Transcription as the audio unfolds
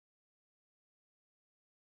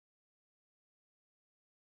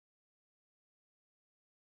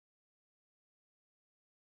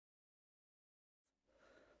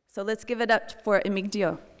So let's give it up for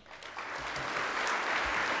Emigdio.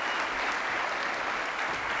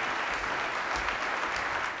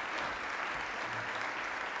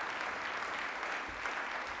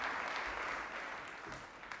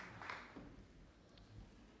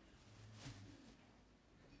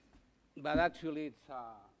 But actually, it's an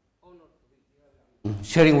honor to be here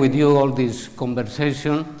sharing with you all this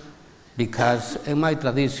conversation, because in my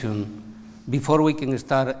tradition, before we can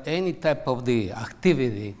start any type of the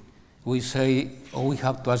activity, we say, or we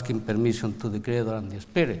have to ask him permission to the Creator and the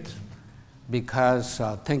Spirits, because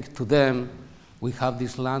thanks to them, we have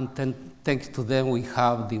this land, thanks to them, we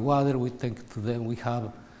have the water, thanks to them, we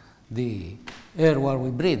have the air while we're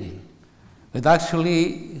breathing. But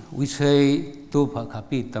actually, we say, tupa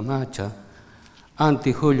kapita macha,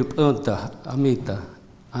 anti huyu punta amita,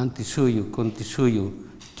 anti suyu, conti suyu,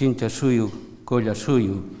 chincha suyu, colla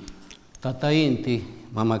suyu, tata inti,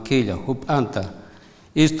 mamaquilla, hup anta,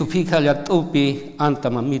 istu fija la tupi, anta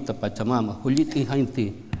mamita pachamama, huliti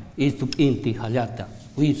hanti, istu inti halyata,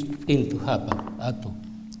 istu intu hapa, atu.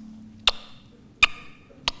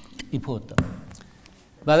 Ipota.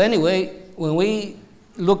 But anyway, when we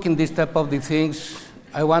look in this type of the things,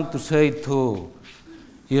 I want to say to,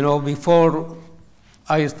 before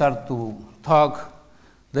I start to talk,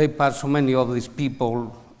 they pass so many of these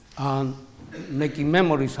people and making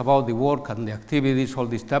memories about the work and the activities, all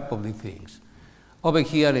this type of the things. Over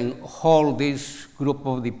here in all this group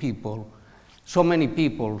of the people, so many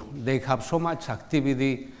people, they have so much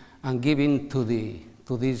activity and giving to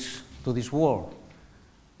this world.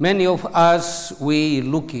 Many of us, we're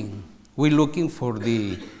looking for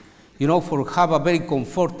the, for have a very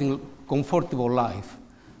comfortable life.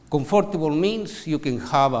 Comfortable means you can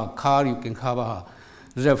have a car, you can have a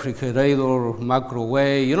refrigerator,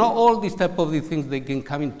 microwave, all these type of the things they can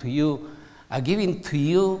come into you, are giving to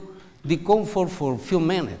you the comfort for a few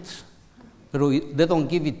minutes, but they don't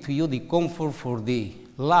give it to you the comfort for the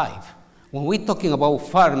life. When we're talking about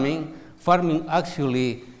farming, farming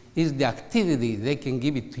actually is the activity they can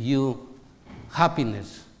give it to you,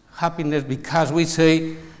 happiness. Happiness, because we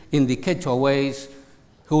say in the Quechua ways,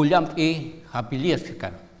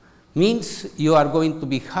 means you are going to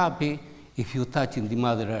be happy if you touch in the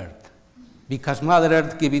Mother Earth. Because Mother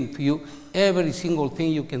Earth giving to you every single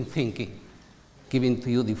thing you can think in. Giving to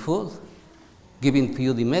you the food, giving to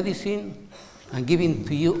you the medicine, and giving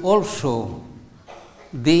to you also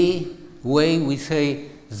the way we say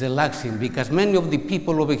relaxing. Because many of the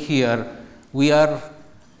people over here, we are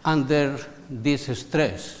under this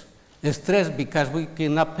stress. Stress because we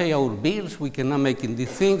cannot pay our bills, we cannot make these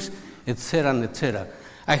things, etc., etc.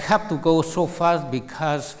 I have to go so fast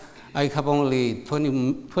because I have only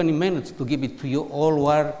 20 minutes to give it to you all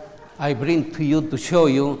what I bring to you to show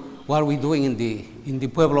you what we're doing in the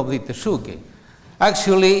Pueblo of Tesuque.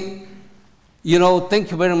 Actually,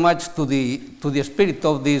 thank you very much to the spirit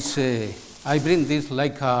of this. I bring this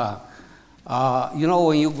like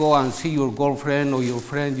when you go and see your girlfriend or your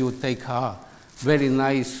friend, you take very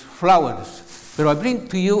nice flowers. But I bring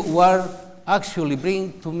to you what actually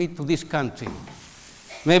bring to me to this country.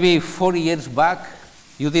 Maybe 40 years back,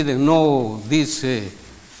 you didn't know this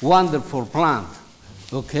wonderful plant,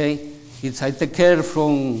 okay? I take care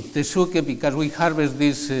from Tesuque because we harvest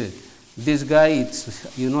this guy,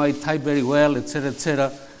 I type very well, etc.,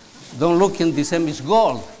 etc. Don't look in the same as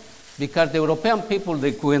gold, because the European people,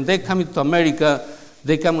 when they come into America,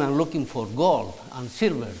 they come and looking for gold and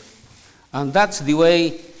silver. And that's the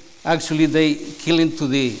way, actually, they kill into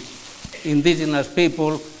the indigenous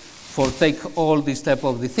people for take all these type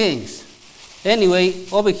of the things. Anyway,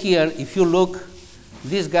 over here, if you look,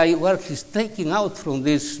 this guy, what he's taking out from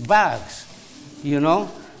these bags,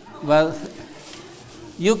 but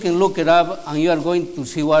you can look it up and you are going to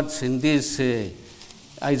see what's in this.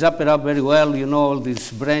 I wrap it up very well, all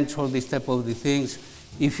these branch, all these type of the things.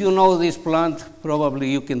 If you know this plant, probably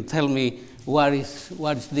you can tell me what is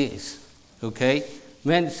this, okay?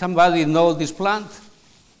 When somebody knows this plant?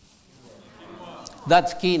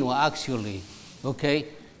 That's quinoa, actually, okay?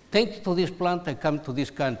 Thanks to this plant, I come to this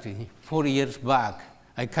country 40 years back.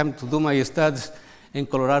 I come to do my studies in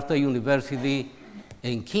Colorado University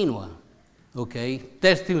in quinoa, okay?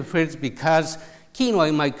 Testing first because quinoa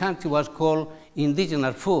in my country was called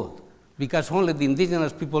indigenous food, because only the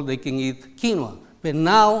indigenous people, they can eat quinoa. But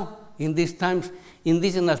now, in these times,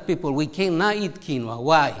 indigenous people, we cannot eat quinoa.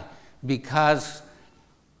 Why? Because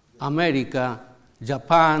America,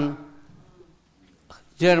 Japan,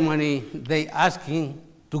 Germany, they asking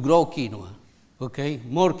to grow quinoa, okay?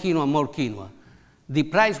 More quinoa, more quinoa. The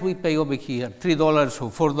price we pay over here, $3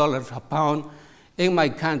 or $4 a pound, in my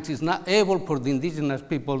country is not able for the indigenous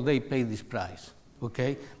people, they pay this price,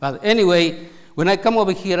 okay? But anyway, when I come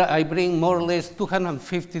over here, I bring more or less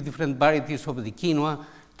 250 different varieties of the quinoa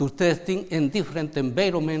to testing in different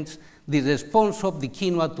environments, the response of the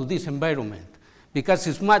quinoa to this environment, because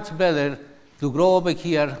it's much better to grow over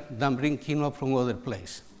here than bring quinoa from other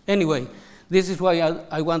place. Anyway, this is why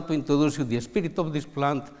I want to introduce you the spirit of this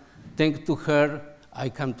plant. Thanks to her, I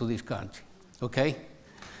come to this country, okay?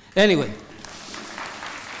 Anyway.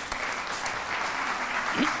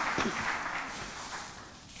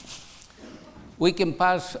 We can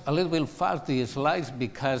pass a little bit fast the slides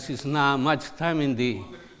because it's not much time in the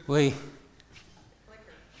way.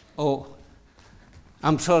 Oh,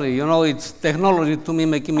 I'm sorry, you know, it's technology to me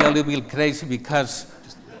making me a little bit crazy because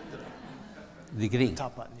the green.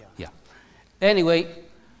 Top button, yeah. Anyway,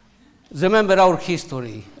 remember our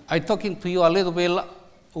history. I'm talking to you a little bit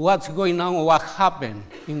what's going on, what happened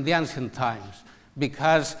in the ancient times.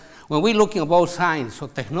 Because when we're looking about science or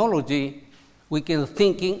technology, we can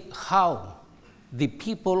thinking how the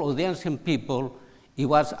people or the ancient people, it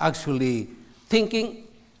was actually thinking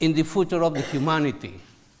in the future of the humanity.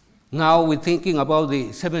 Now we're thinking about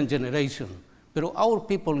the seventh generation. But our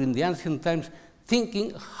people in the ancient times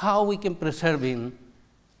thinking how we can preserve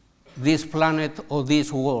this planet or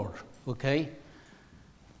this world, okay?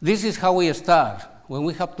 This is how we start. When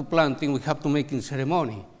we have to planting, we have to make a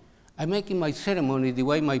ceremony. I'm making my ceremony the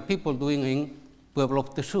way my people doing in Pueblo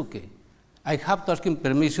of Tesuque. I have to ask him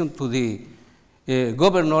permission to the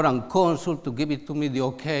governor and consul to give it to me the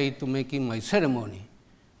okay to making my ceremony,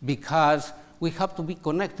 because we have to be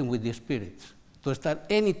connecting with the spirits to start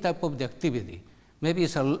any type of the activity. Maybe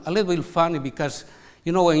it's a little bit funny because,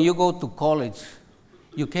 you know, when you go to college,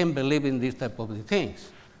 you can't believe in this type of the things.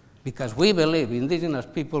 Because we believe, indigenous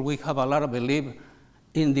people, we have a lot of belief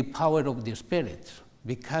in the power of the spirits.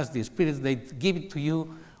 Because the spirits, they give it to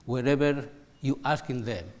you wherever you asking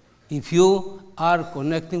them. If you are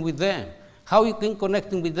connecting with them, how you can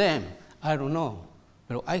connecting with them, I don't know.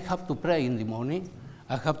 But I have to pray in the morning,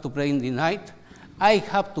 I have to pray in the night, I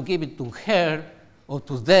have to give it to her or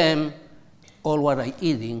to them all what I'm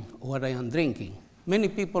eating or what I am drinking. Many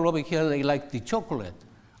people over here, they like the chocolate.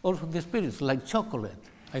 Also the spirits like chocolate.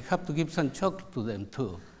 I have to give some chocolate to them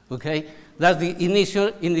too, okay? That's the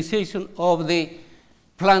initiation of the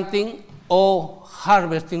planting or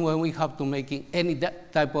harvesting when we have to make any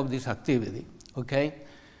type of this activity, okay?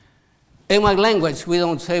 In my language, we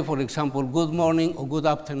don't say, for example, good morning or good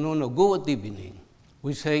afternoon or good evening.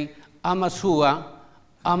 We say, amasua,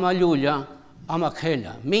 amaluya,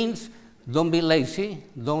 amakela. Means don't be lazy,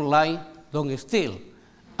 don't lie, don't steal.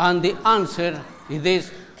 And the answer is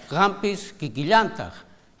this, rampis kikillantach,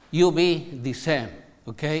 you be the same,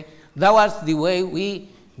 okay? That was the way we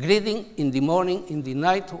greeting in the morning, in the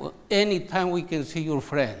night, or any time we can see your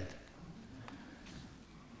friend.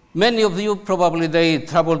 Many of you probably they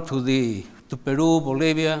travel to Peru,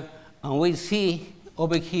 Bolivia, and we see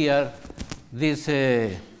over here these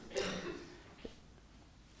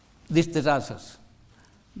terrazas.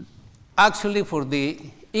 Actually, for the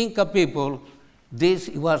Inca people, this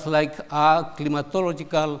was like a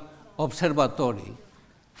climatological observatory.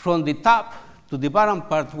 From the top to the bottom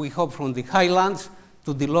part, we have from the highlands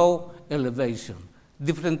to the low elevation.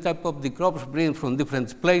 Different type of the crops bring from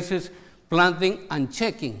different places, planting and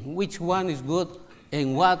checking which one is good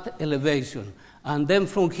and what elevation. And then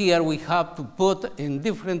from here, we have to put in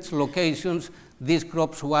different locations these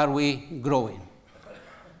crops where we growing.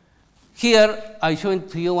 Here, I show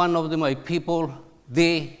to you one of my people,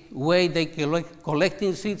 the way they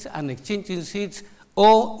collecting seeds and exchanging seeds,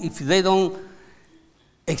 or if they don't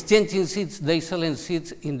exchanging seeds, they selling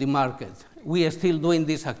seeds in the market. We are still doing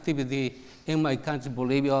this activity in my country,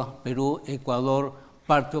 Bolivia, Peru, Ecuador,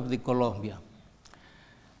 part of the Colombia.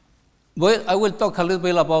 Well, I will talk a little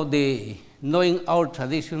bit about the knowing our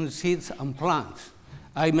traditional seeds and plants.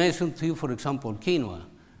 I mentioned to you, for example, quinoa.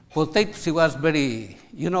 Potatoes was very,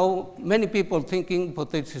 you know, many people thinking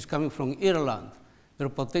potatoes is coming from Ireland,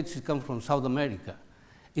 but potatoes come from South America.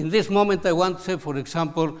 In this moment, I want to say, for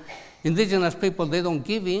example, indigenous people, they don't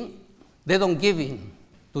give in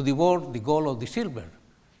to the world the gold or the silver.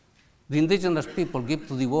 The indigenous people give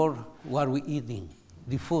to the world what we're eating,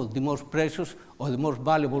 the food, the most precious or the most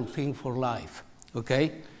valuable thing for life,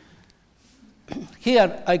 okay?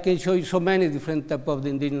 Here, I can show you so many different types of the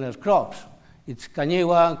indigenous crops. It's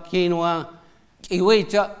quinoa,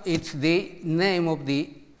 kiwicha, it's the name of the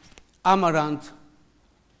amaranth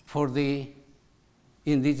for the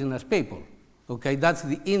indigenous people, okay? That's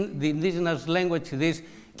the indigenous language, it is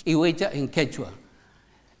kiwicha in Quechua.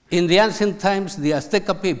 In the ancient times, the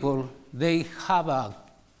Azteca people, they have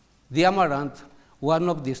the amaranth, one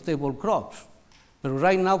of the staple crops. But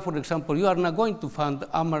right now, for example, you are not going to find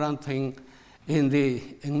amaranth in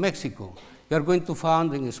Mexico. You are going to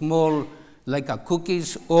find in small, like a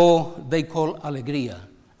cookies, or they call alegría,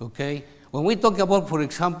 okay? When we talk about, for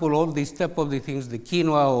example, all these type of the things, the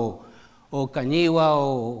quinoa or quinoa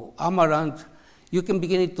or amaranth, you can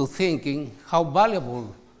begin to thinking how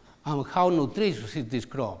valuable and how nutritious is this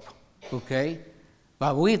crop, okay?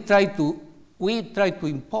 But we try to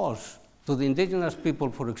impose to the indigenous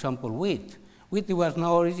people, for example, wheat. Wheat was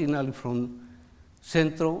not originally from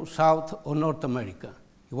Central, South, or North America.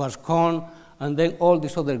 It was corn, and then all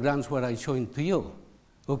these other grants were I showing to you,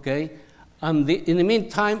 okay? And in the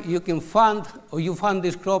meantime, you can find, or you find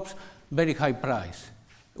these crops very high price.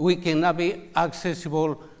 We cannot be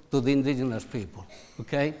accessible to the indigenous people,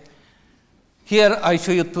 okay? Here I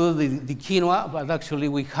show you too the quinoa, but actually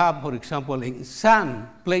we have, for example, in some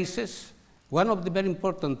places, one of the very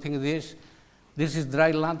important things is, this is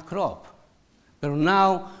dry land crop. But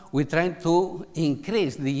now we're trying to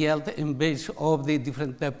increase the yield in base of the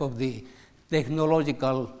different type of the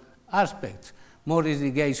technological aspects. More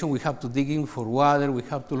irrigation, we have to dig in for water, we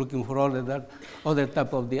have to look in for all that other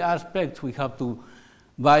type of the aspects, we have to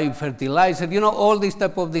buy fertilizer, you know, all these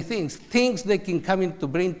type of the things they can come in to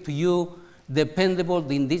bring to you dependable,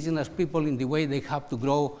 the indigenous people in the way they have to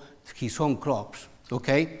grow his own crops,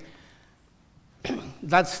 okay?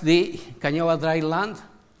 That's the quinoa dry land,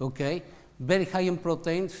 okay? Very high in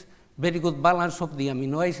proteins, very good balance of the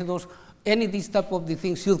amino acids, any of these type of the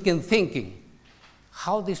things you can thinking,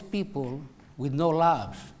 how these people with no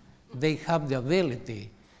labs, they have the ability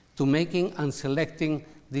to making and selecting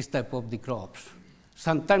this type of the crops.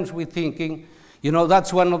 Sometimes we're thinking, you know,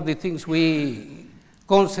 that's one of the things we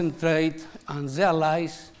concentrate and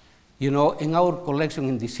realize, you know, in our collection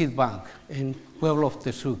in the seed bank in Pueblo of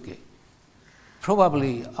Tesuque.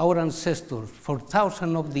 Probably our ancestors, for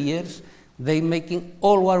thousands of the years, they making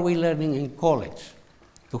all what we learning in college.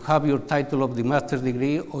 To have your title of the master's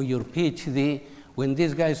degree or your PhD, when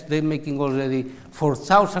these guys, they're making already, for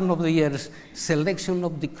thousands of the years, selection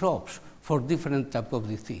of the crops for different type of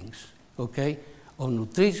the things, okay? Or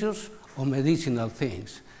nutritious or medicinal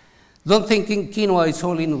things. Don't think quinoa is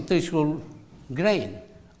only nutritional grain,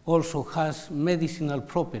 also has medicinal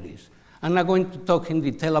properties. I'm not going to talk in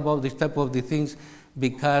detail about this type of the things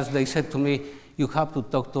because they said to me, you have to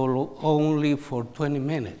talk to only for 20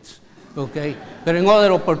 minutes, okay? But in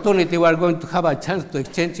other opportunity, we are going to have a chance to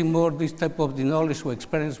exchange more this type of the knowledge or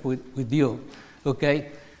experience with you,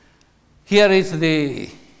 okay? Here is the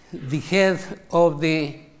head of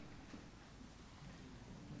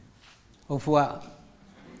what?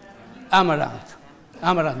 Amaranth.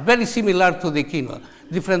 Amaranth, very similar to the quinoa.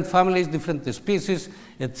 Different families, different species,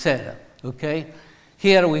 etc. Okay?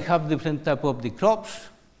 Here we have different type of the crops,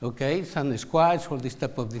 okay? Some squash, all this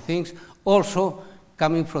type of the things. Also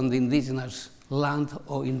coming from the indigenous land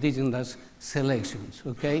or indigenous selections,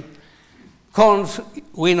 okay? Corns,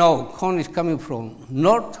 we know corn is coming from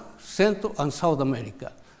North, Central, and South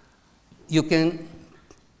America.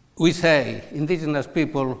 We say, indigenous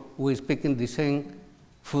people, we speak in the same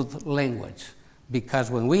food language,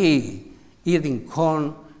 because when we eating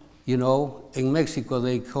corn, you know, in Mexico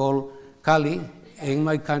they call cali, in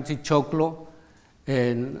my country choclo,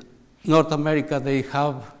 in North America they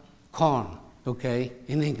have corn, okay,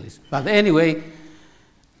 in English. But anyway,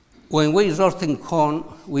 when we roasting corn,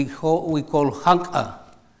 we call hanca.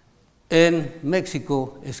 In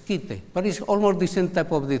Mexico, esquite, but it's almost the same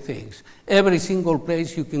type of the things. Every single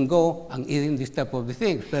place you can go and eating this type of the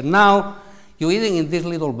things. But now, you're eating in these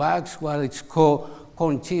little bags, what it's called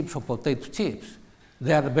corn chips or potato chips.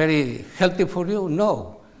 They are very healthy for you?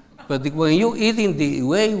 No. But when you eating the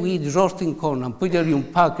way we roasting corn and put it in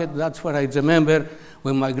packet, that's what I remember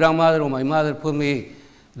when my grandmother or my mother put me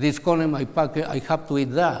this corn in my pocket, I have to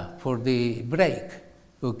eat that for the break,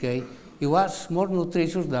 okay? It was more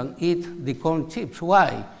nutritious than eat the corn chips.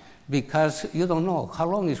 Why? Because you don't know how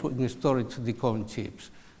long is in storage the corn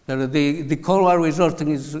chips. The corn we're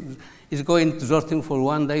roasting is going to roasting for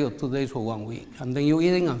 1 day or 2 days or 1 week, and then you're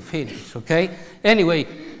eating and finish, okay? Anyway,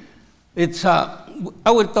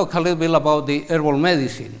 I will talk a little bit about the herbal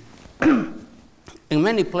medicine. In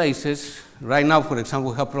many places, right now, for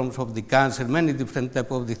example, we have problems of the cancer, many different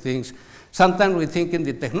type of the things. Sometimes we think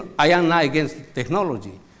I am not against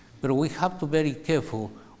technology, but we have to be very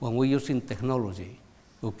careful when we're using technology,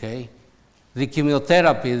 okay? The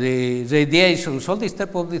chemotherapy, the radiations, all these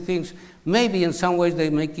type of the things, maybe in some ways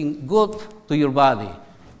they're making good to your body,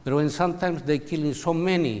 but when sometimes they're killing so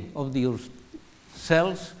many of your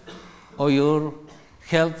cells or your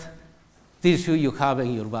health tissue you have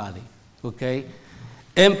in your body, okay?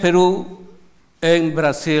 In Peru, In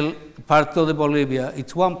Brazil, part of the Bolivia,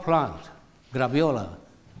 it's one plant, graviola.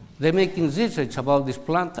 They're making research about this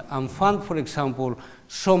plant and found, for example,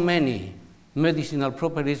 so many medicinal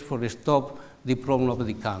properties for stop the problem of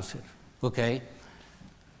the cancer, okay?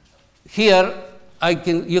 Here,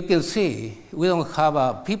 you can see, we don't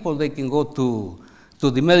have people that can go to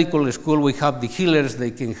the medical school. We have the healers, they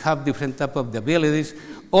can have different type of the abilities.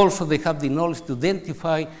 Also, they have the knowledge to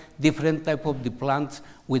identify different type of the plants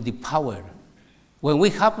with the power. When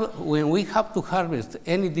we have to harvest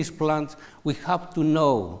any of these plants, we have to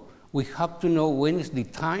know when is the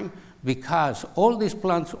time, because all these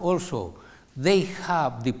plants also, they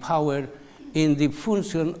have the power in the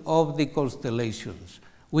function of the constellations.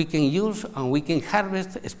 We can use and we can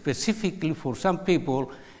harvest specifically for some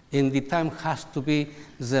people, and the time has to be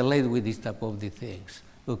related with this type of the things,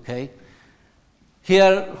 okay?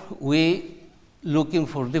 Here we looking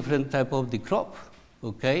for different type of the crop,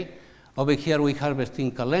 okay? Over here we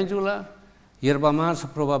harvesting calendula, yerba mate,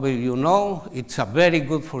 probably you know, it's a very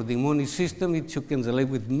good for the immune system. You can relate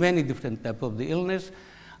with many different type of the illness.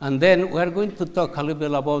 And then we're going to talk a little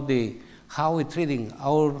bit about how we're treating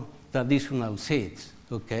our traditional seeds,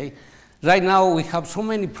 okay? Right now we have so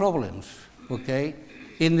many problems, okay?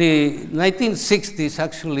 In the 1960s,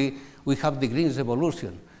 actually, we have the Green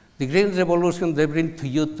Revolution. The Green Revolution, they bring to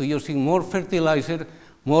using more fertilizer,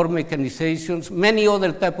 more mechanizations, many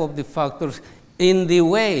other type of the factors in the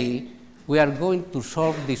way we are going to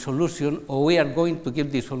solve the solution, or we are going to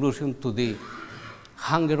give the solution to the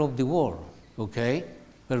hunger of the world, okay?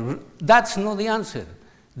 But that's not the answer.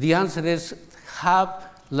 The answer is have,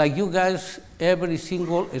 like you guys, every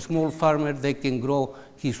single small farmer, they can grow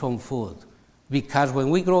his own food. Because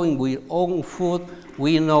when we grow our own food,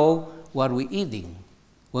 we know what we're eating.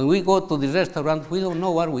 When we go to the restaurant, we don't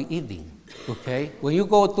know what we're eating, okay? When you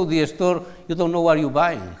go to the store, you don't know what you're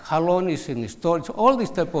buying, how long is in storage, all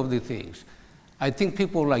these type of the things. I think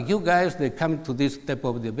people like you guys, they come to this type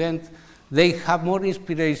of the event, they have more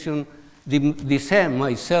inspiration. The same,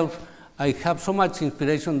 myself, I have so much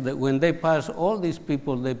inspiration that when they pass, all these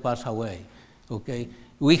people, they pass away, okay?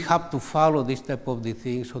 We have to follow this type of the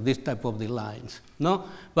things, or this type of the lines, no?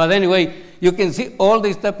 But anyway, you can see all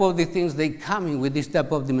these type of the things, they coming with this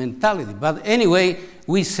type of the mentality. But anyway,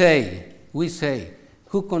 we say,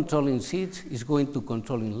 who controlling seeds is going to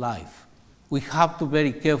controlling life. We have to be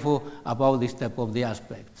very careful about this type of the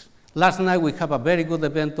aspects. Last night, we have a very good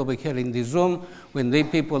event over here in this room, when the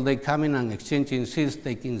people, they come in and exchanging seeds,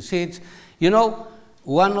 taking seeds. You know,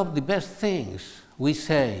 one of the best things we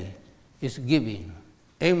say is giving.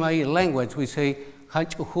 In my language, we say,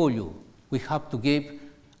 we have to give,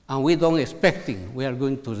 and we don't expecting we are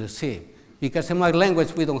going to receive. Because in my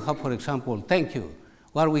language, we don't have, for example, thank you.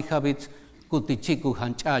 What we have is kutichiku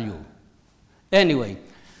hanchayu. Anyway,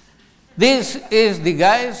 this is the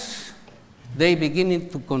guys, they beginning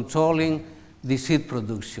to controlling the seed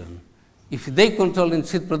production. If they controlling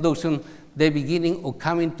seed production, they beginning or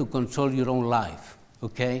coming to control your own life,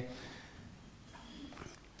 okay?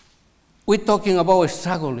 We're talking about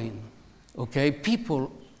struggling, okay?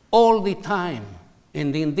 People all the time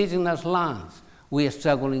in the indigenous lands, we are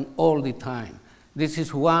struggling all the time. This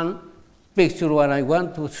is one picture what I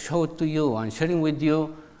want to show to you and sharing with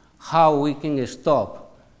you how we can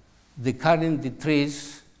stop the cutting the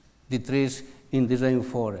trees in the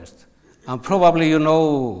rainforest. And probably you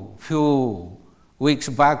know, a few weeks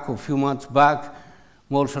back or a few months back,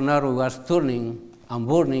 Bolsonaro was turning and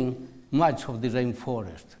burning much of the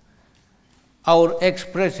rainforest. Our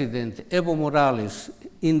ex-president, Evo Morales,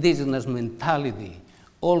 indigenous mentality,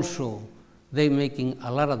 also they making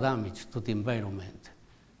a lot of damage to the environment.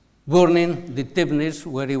 Burning the Tibnis,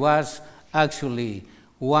 where it was actually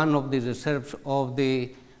one of the reserves of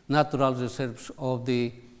the natural reserves of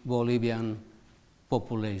the Bolivian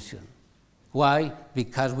population. Why?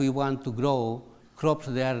 Because we want to grow crops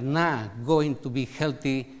that are not going to be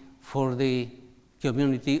healthy for the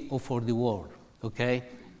community or for the world, okay?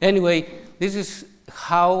 Anyway, this is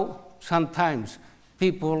how sometimes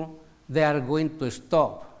people, they are going to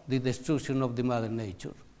stop the destruction of the Mother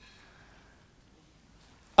Nature.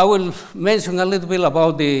 I will mention a little bit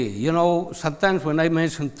about the, you know, sometimes when I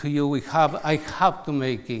mention to you, I have to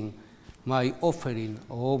making my offering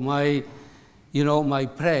or my, you know, my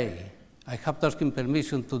prayer. I have to ask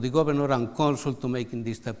permission to the governor and consul to making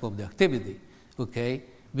this type of the activity, okay?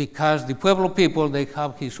 Because the Pueblo people, they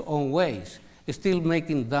have his own ways. Still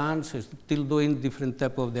making dance, still doing different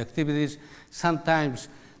type of the activities. Sometimes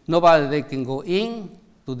nobody they can go in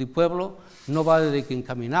to the Pueblo, nobody they can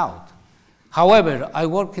come in out. However, I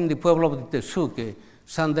work in the Pueblo of Tesuque.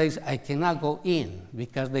 Some days I cannot go in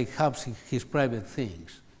because they have his private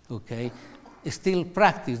things, okay? still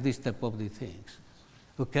practice this type of the things,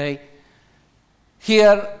 okay?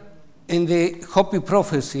 Here in the Hopi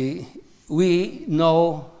prophecy, we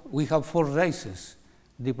know we have 4 races,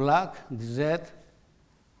 the black, the red,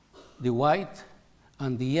 the white,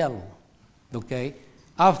 and the yellow, okay?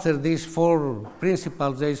 After these 4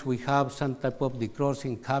 principal races, we have some type of the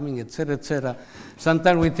crossing coming, etc., etc.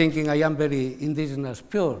 Sometimes we're thinking I am very indigenous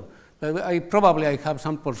pure, but probably I have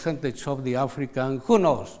some percentage of the African, who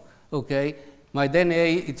knows, okay? My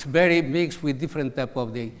DNA, it's very mixed with different type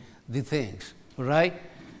of the things, right?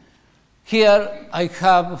 Here I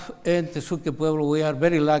have in Tesuque Pueblo, we are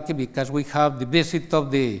very lucky because we have the visit of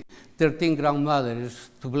the 13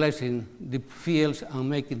 grandmothers to blessing the fields and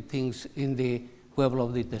making things in the Pueblo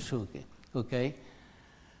of the Tesuque, okay?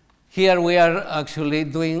 Here we are actually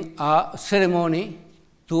doing a ceremony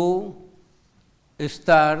to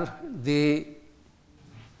start the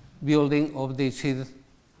building of the seed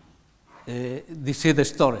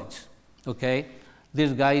storage, okay?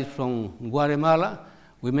 This guy is from Guatemala.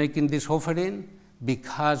 We're making this offering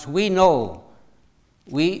because we know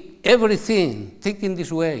everything, thinking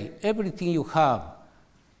this way, everything you have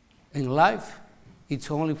in life,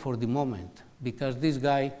 it's only for the moment because this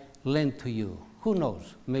guy lent to you. Who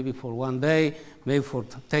knows? Maybe for 1 day, maybe for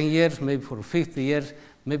 10 years, maybe for 50 years,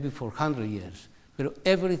 maybe for 100 years. But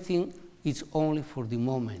everything is only for the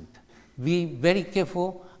moment. Be very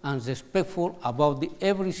careful and respectful about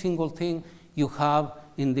every single thing you have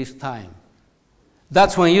in this time.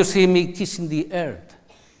 That's when you see me kissing the earth,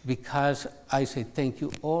 because I say thank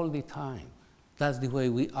you all the time. That's the way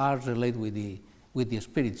we are related with the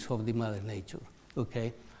spirits of the Mother Nature,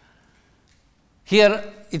 okay? Here,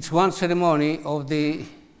 it's one ceremony of the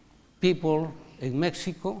people in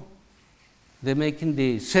Mexico. They're making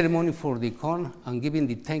the ceremony for the corn and giving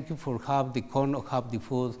the thank you for have the corn or have the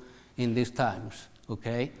food in these times,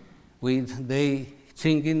 okay? They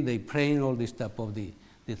singing, they praying, all this type of the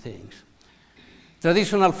things.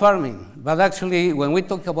 Traditional farming, but actually when we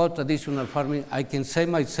talk about traditional farming, I can say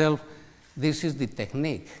myself, this is the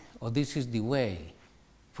technique, or this is the way.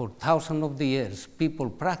 For thousands of the years, people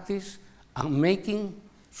practice and making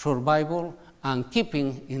survival and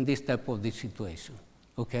keeping in this type of the situation,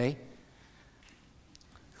 okay?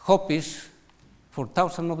 Hopis, for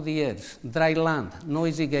thousands of the years, dry land, no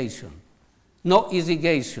irrigation.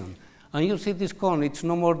 And you see this corn, it's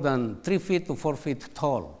no more than 3 feet to 4 feet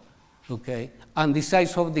tall, okay? And the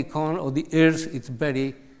size of the corn or the ears, it's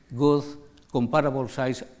very good, comparable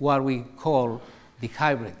size, what we call the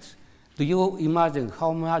hybrids. Do you imagine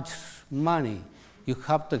how much money you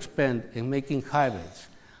have to expend in making hybrids?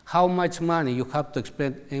 How much money you have to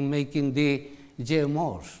expend in making the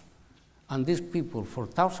GMOs? And these people, for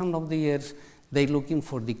thousands of the years, they're looking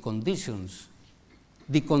for the conditions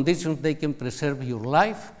they can preserve your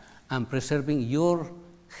life and preserving your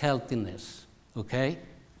healthiness, okay?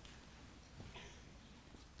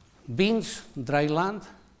 Beans, dry land,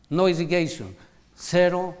 no irrigation,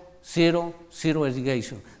 zero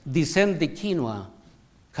irrigation. Descend the quinoa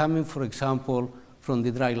coming, for example, from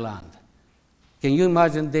the dry land. Can you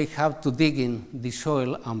imagine they have to dig in the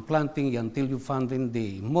soil and planting until you find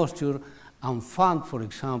the moisture and find, for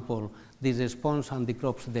example, the response and the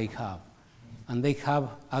crops they have. And they have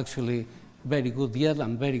actually very good yield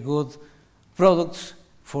and very good products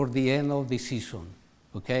for the end of the season,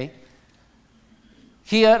 okay?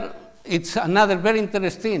 Here, it's another very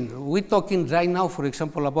interesting. We're talking right now, for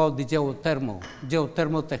example, about the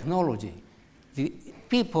geothermal technology. The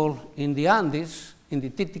people in the Andes, in the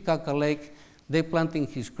Titicaca Lake, they're planting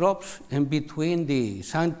his crops in between the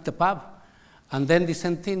San Tepab, and then the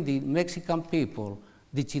same thing, the Mexican people,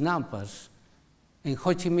 the Chinampas, in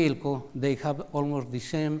Xochimilco, they have almost the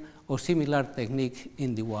same or similar technique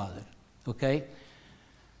in the water, okay?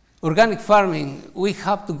 Organic farming, we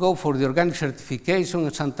have to go for the organic certification,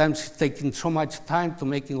 and sometimes it's taking so much time to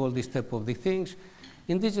making all these type of the things.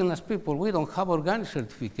 Indigenous people, we don't have organic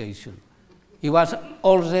certification. It was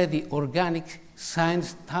already organic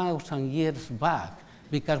since 1,000 years back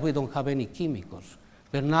because we don't have any chemicals.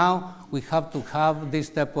 But now we have to have this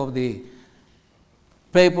type of the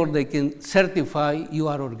paper that can certify you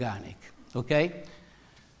are organic, okay?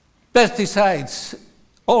 Pesticides,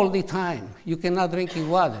 all the time. You cannot drink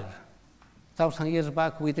water. 1,000 years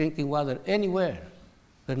back, we drinking water anywhere.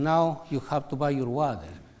 But now you have to buy your water.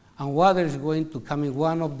 And water is going to come in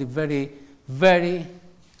one of the very, very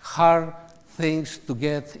hard things to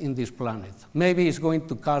get in this planet. Maybe it's going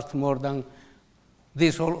to cost more than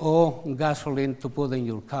diesel or gasoline to put in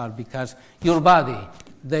your car because your body,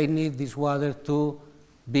 they need this water to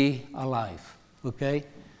be alive, okay?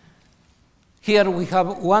 Here we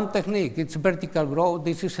have one technique, it's vertical grow.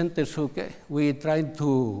 This is in Tesuque. We try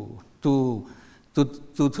to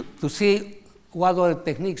see what other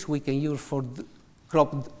techniques we can use for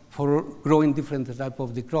for growing different type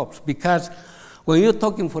of the crops. Because when you're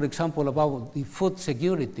talking, for example, about the food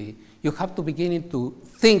security, you have to begin to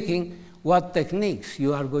thinking what techniques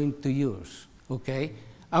you are going to use, okay?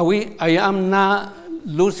 I am not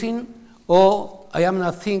losing, or I am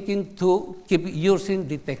not thinking to keep using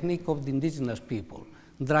the technique of the indigenous people,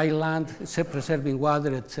 dry land, preserving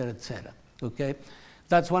water, etc., okay?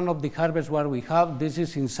 That's one of the harvests what we have. This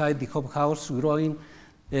is inside the hop house growing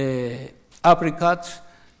apricots,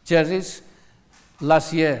 cherries.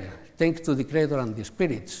 Last year, thanks to the Creator and the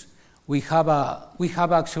spirits, we have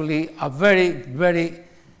actually a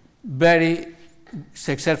very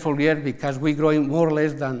successful year, because we're growing more or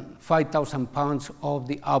less than 5,000 pounds of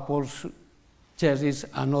the apples, cherries,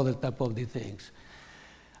 and other type of the things.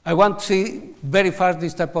 I want to see very fast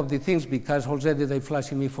this type of the things, because already they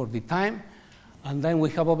flashing me for the time. And then we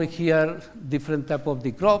have over here different type of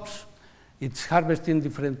the crops. It's harvesting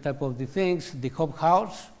different type of the things, the hop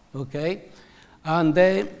house, okay? And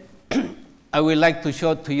then I would like to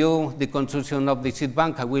show to you the construction of the seed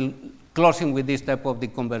bank. I will closing with this type of the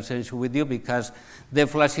conversation with you, because they're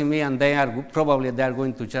flashing me, and they are probably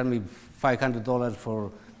going to charge me $500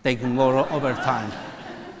 for taking more overtime.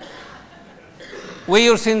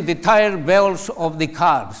 We're using the tire bells of the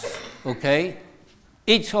cars, okay?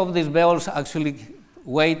 Each of these bells actually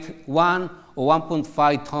weight 1 or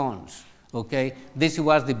 1.5 tons, okay? This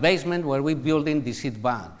was the basement where we're building the seed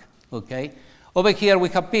bank, okay? Over here we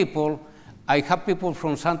have people. I have people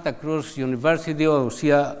from Santa Cruz University of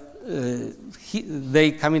Cia.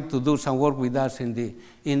 They coming to do some work with us in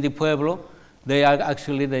the Pueblo. They are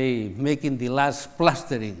actually making the last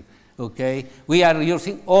plastering, okay? We are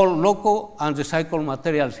using all local and recycled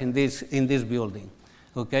materials in this building.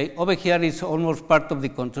 Okay, over here is almost part of the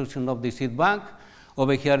construction of the seed bank.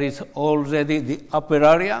 Over here is already the upper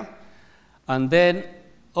area. And then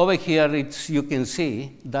over here, you can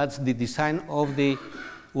see that's the design of the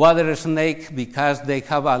water snake, because they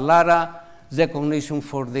have a lot of recognition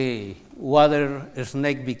for the water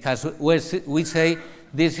snake, because we say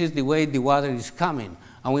this is the way the water is coming.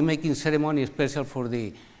 And we're making ceremony special for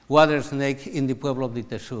the water snake in the Pueblo of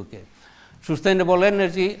Tesuque. Sustainable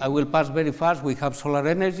energy, I will pass very fast. We have solar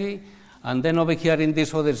energy. And then over here in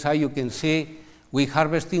this other side, you can see we're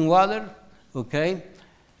harvesting water, okay?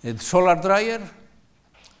 It's solar dryer.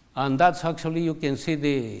 And that's actually, you can see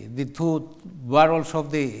the 2 barrels of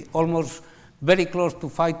the almost very close to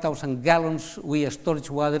 5,000 gallons we storage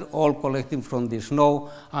water, all collecting from the snow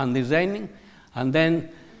and the raining. And then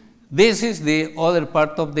this is the other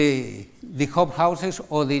part of the hop houses,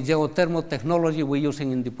 or the geothermal technology we're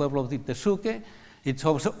using in the Pueblo of Tesuque. It's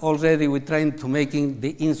also already we're trying to making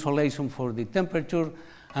the insulation for the temperature,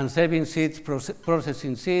 and saving seeds,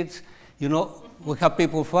 processing seeds. You know, we have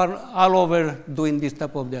people from all over doing this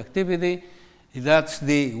type of the activity. That's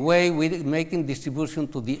the way we're making distribution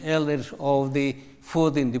to the elders of the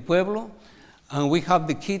food in the Pueblo. And we have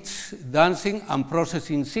the kids dancing and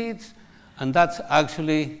processing seeds. And that's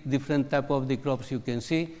actually different type of the crops you can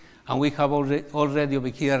see. And we have already over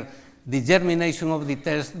here the germination of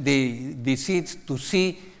the seeds, to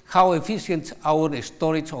see how efficient our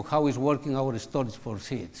storage, or how is working our storage for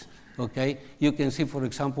seeds, okay? You can see, for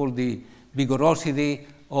example, the vigorosity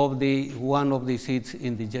of one of the seeds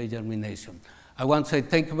in the germination. I want to say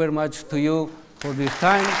thank you very much to you for this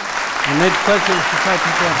time. And next question,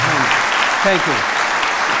 thank you.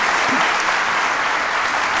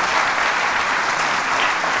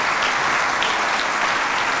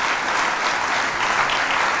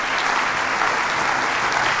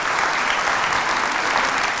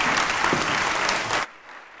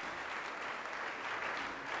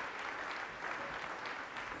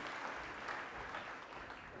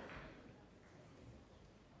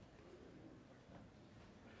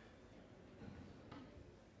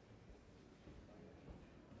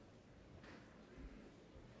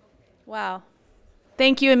 Wow.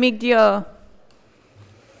 Thank you, Emigdio.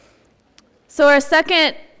 So our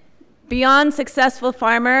second beyond successful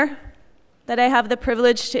farmer that I have the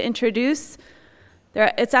privilege to introduce,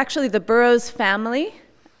 it's actually the Burroughs family,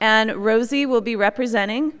 and Rosie will be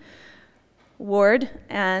representing Ward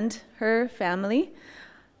and her family.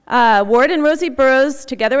 Ward and Rosie Burroughs,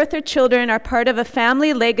 together with their children, are part of a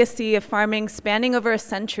family legacy of farming spanning over a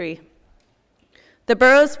century. The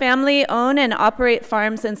Burroughs family own and operate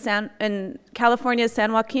farms in California's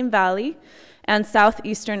San Joaquin Valley and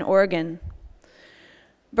southeastern Oregon.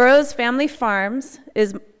 Burroughs Family Farms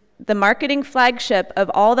is the marketing flagship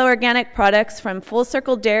of all the organic products from Full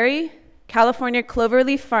Circle Dairy, California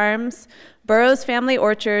Cloverleaf Farms, Burroughs Family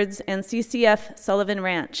Orchards, and CCF Sullivan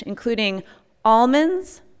Ranch, including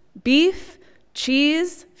almonds, beef,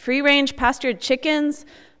 cheese, free-range pastured chickens,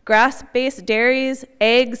 grass-based dairies,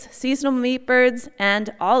 eggs, seasonal meat birds,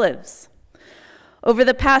 and olives. Over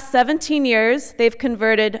the past 17 years, they've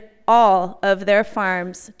converted all of their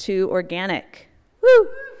farms to organic. Woo!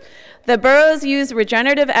 The Burroughs use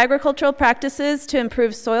regenerative agricultural practices to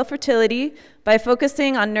improve soil fertility by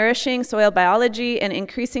focusing on nourishing soil biology and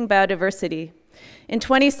increasing biodiversity. In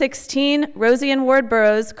 2016, Rosie and Ward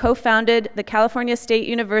Burroughs co-founded the California State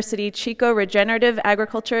University Chico Regenerative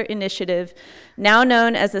Agriculture Initiative, now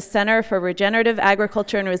known as the Center for Regenerative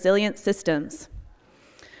Agriculture and Resilient Systems.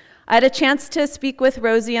 I had a chance to speak with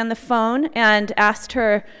Rosie on the phone and asked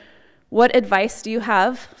her, "What advice do you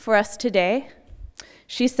have for us today?"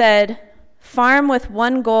 She said, "Farm with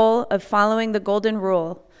one goal of following the golden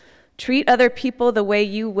rule. Treat other people the way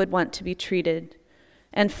you would want to be treated,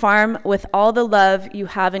 and farm with all the love you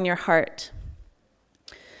have in your heart."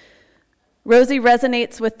 Rosie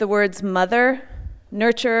resonates with the words mother,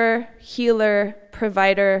 nurturer, healer,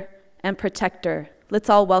 provider, and protector. Let's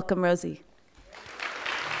all welcome Rosie.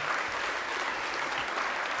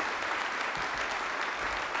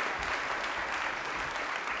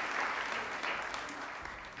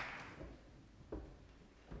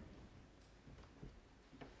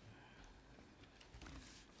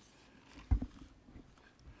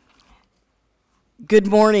 Good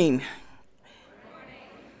morning.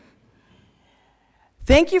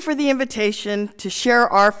 Thank you for the invitation to share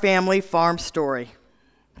our family farm story.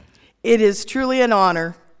 It is truly an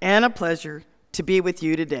honor and a pleasure to be with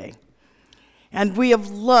you today. And we have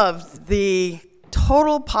loved the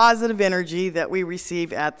total positive energy that we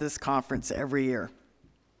receive at this conference every year.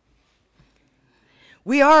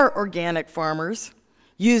 We are organic farmers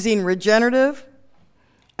using regenerative,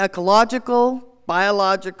 ecological,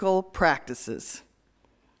 biological practices.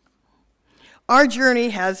 Our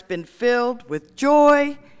journey has been filled with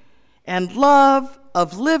joy and love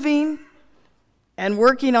of living and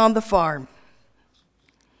working on the farm.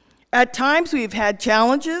 At times we've had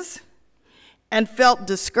challenges and felt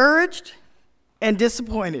discouraged and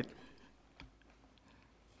disappointed.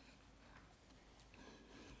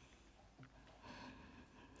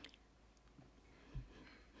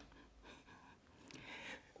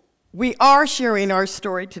 We are sharing our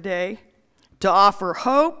story today to offer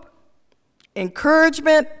hope,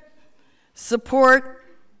 encouragement, support,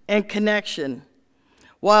 and connection,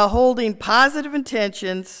 while holding positive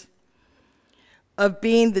intentions of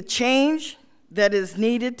being the change that is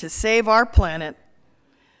needed to save our planet,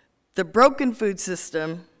 the broken food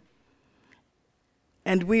system,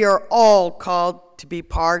 and we are all called to be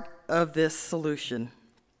part of this solution.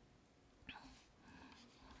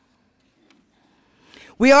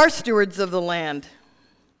 We are stewards of the land.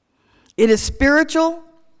 It is spiritual.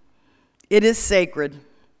 It is sacred.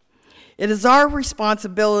 It is our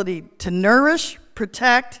responsibility to nourish,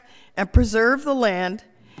 protect, and preserve the land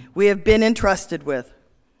we have been entrusted with.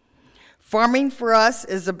 Farming for us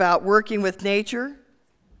is about working with nature.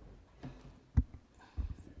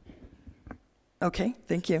 Okay,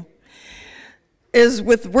 thank you. Is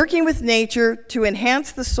with working with nature to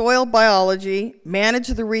enhance the soil biology, manage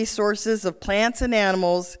the resources of plants and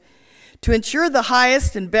animals, to ensure the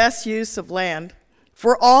highest and best use of land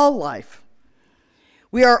for all life.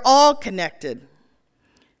 We are all connected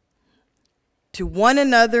to one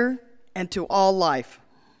another and to all life.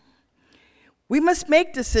 We must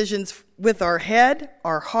make decisions with our head,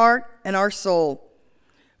 our heart, and our soul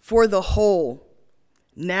for the whole,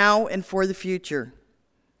 now and for the future.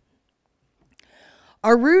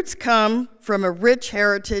 Our roots come from a rich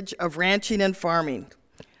heritage of ranching and farming.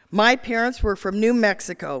 My parents were from New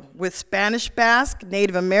Mexico with Spanish Basque,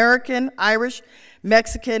 Native American, Irish,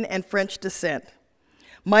 Mexican, and French descent.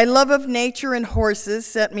 My love of nature and horses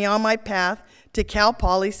set me on my path to Cal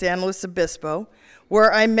Poly San Luis Obispo,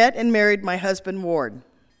 where I met and married my husband, Ward.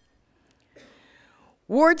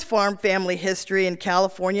 Ward's farm family history in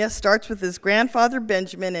California starts with his grandfather,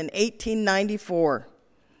 Benjamin, in 1894.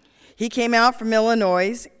 He came out from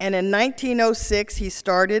Illinois, and in 1906, he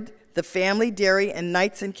started the family dairy in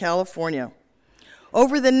Knighton, California.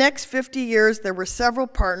 Over the next 50 years, there were several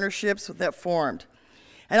partnerships that formed.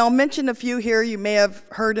 And I'll mention a few here. You may have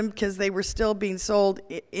heard them because they were still being sold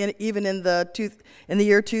even in the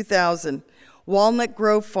year 2000. Walnut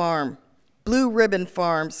Grove Farm, Blue Ribbon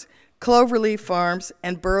Farms, Cloverleaf Farms,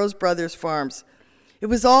 and Burroughs Brothers Farms. It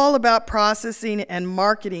was all about processing and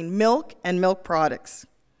marketing milk and milk products.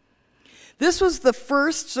 This was the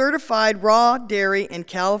first certified raw dairy in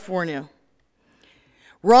California.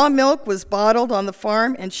 Raw milk was bottled on the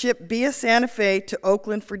farm and shipped via Santa Fe to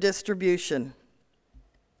Oakland for distribution.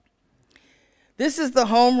 This is the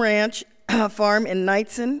home ranch farm in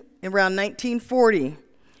Knightson around 1940,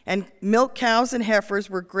 and milk cows and heifers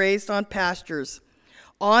were grazed on pastures.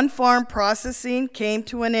 On-farm processing came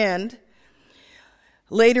to an end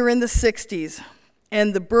later in the 60s,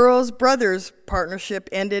 and the Burroughs brothers partnership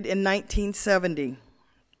ended in 1970.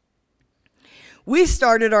 We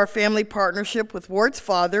started our family partnership with Ward's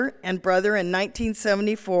father and brother in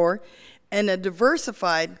 1974 in a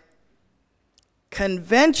diversified,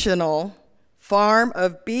 conventional farm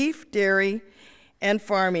of beef, dairy, and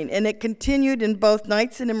farming, and it continued in both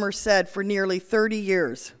Knightson and Merced for nearly 30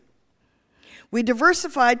 years. We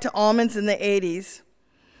diversified to almonds in the 80s,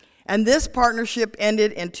 and this partnership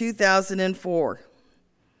ended in 2004.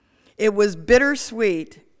 It was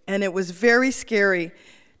bittersweet, and it was very scary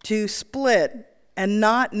to split and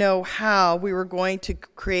not know how we were going to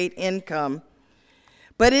create income.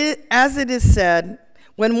 But as it is said,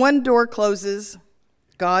 when one door closes,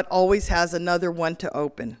 God always has another one to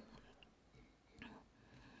open.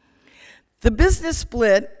 The business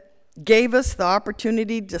split gave us the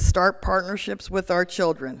opportunity to start partnerships with our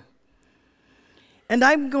children. And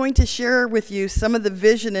I'm going to share with you some of the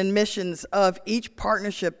vision and missions of each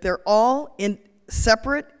partnership. They're all in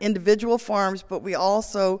separate individual farms, but we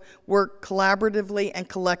also work collaboratively and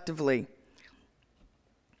collectively.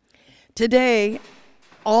 Today,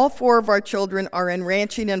 all 4 of our children are in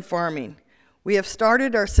ranching and farming. We have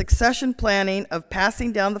started our succession planning of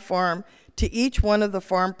passing down the farm to each one of the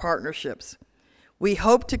farm partnerships. We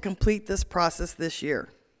hope to complete this process this year.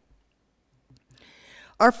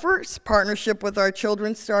 Our first partnership with our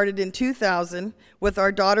children started in 2000 with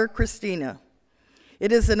our daughter, Christina.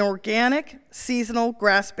 It is an organic, seasonal,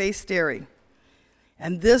 grass-based dairy.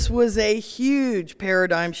 And this was a huge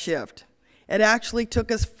paradigm shift. It actually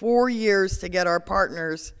took us 4 years to get our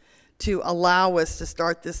partners to allow us to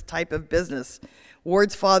start this type of business.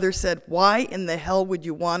 Ward's father said, "Why in the hell would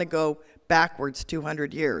you want to go backwards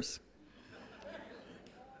 200 years?"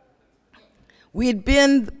 We had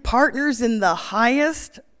been partners in the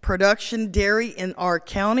highest production dairy in our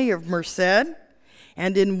county of Merced,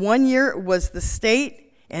 and in 1 year it was the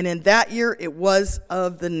state, and in that year it was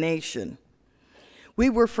of the nation. We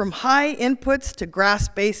were from high inputs to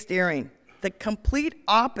grass-based dairying, the complete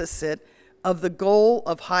opposite of the goal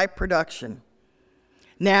of high production.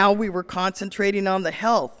 Now we were concentrating on the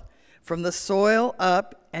health from the soil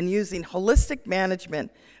up and using holistic management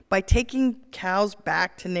by taking cows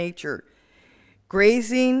back to nature,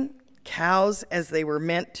 grazing cows as they were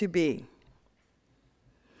meant to be.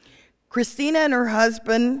 Christina and her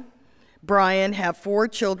husband, Brian, have 4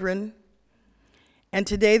 children, and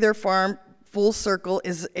today their farm, Full Circle,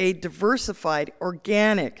 is a diversified,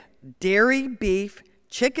 organic dairy, beef,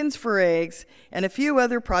 chickens for eggs, and a few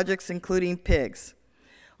other projects including pigs.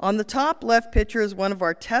 On the top left picture is one of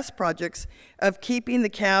our test projects of keeping the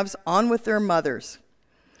calves on with their mothers.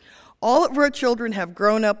 All of our children have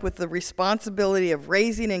grown up with the responsibility of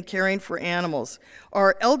raising and caring for animals.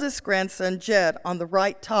 Our eldest grandson, Jed, on the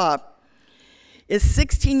right top, is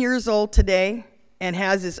 16 years old today and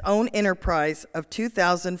has his own enterprise of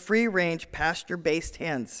 2,000 free-range pasture-based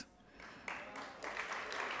hens.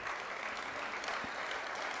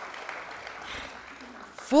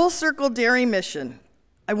 Full Circle Dairy Mission.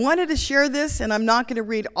 I wanted to share this, and I'm not going to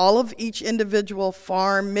read all of each individual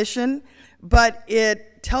farm mission, but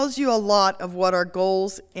it tells you a lot of what our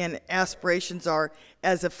goals and aspirations are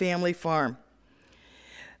as a family farm.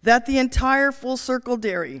 That the entire Full Circle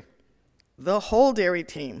Dairy, the whole dairy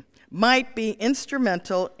team, might be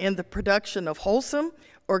instrumental in the production of wholesome,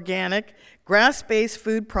 organic, grass-based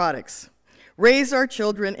food products, raise our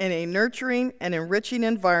children in a nurturing and enriching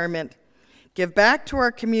environment, give back to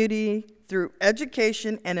our community through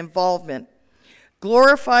education and involvement,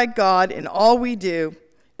 glorify God in all we do,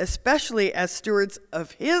 especially as stewards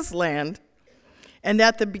of His land, and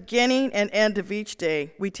at the beginning and end of each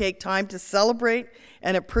day, we take time to celebrate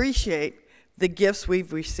and appreciate the gifts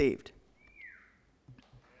we've received.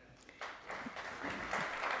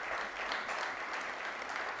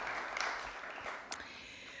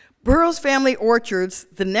 Burroughs Family Orchards,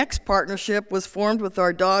 the next partnership, was formed with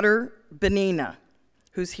our daughter, Benina,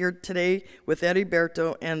 who's here today with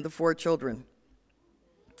Heriberto and the 4 children.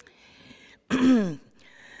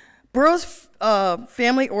 Burroughs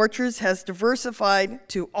Family Orchards has diversified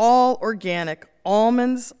to all organic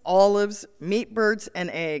almonds, olives, meat birds,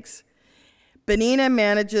 and eggs. Benina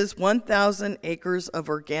manages 1,000 acres of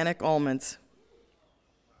organic almonds.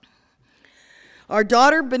 Our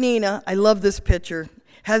daughter, Benina, I love this picture,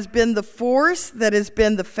 has been the force that has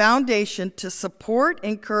been the foundation to support,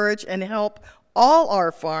 encourage, and help all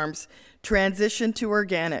our farms transition to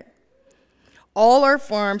organic. All our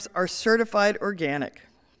farms are certified organic.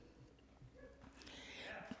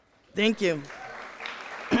 Thank you.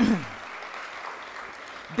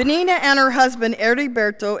 Benina and her husband,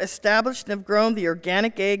 Heriberto, established and have grown the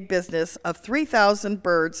organic egg business of 3,000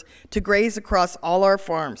 birds to graze across all our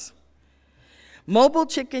farms. Mobile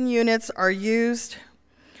chicken units are used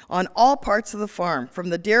on all parts of the farm, from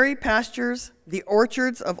the dairy pastures, the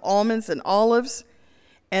orchards of almonds and olives,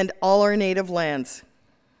 and all our native lands.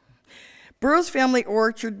 Burroughs Family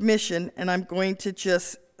Orchard mission, and I'm going to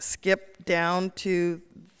just skip down to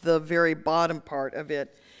the very bottom part of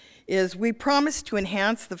it, is we promise to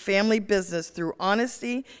enhance the family business through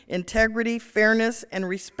honesty, integrity, fairness, and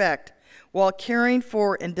respect, while caring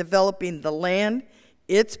for and developing the land,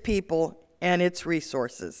 its people, and its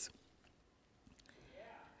resources.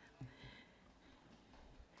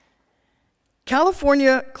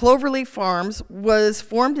 California Cloverleaf Farms was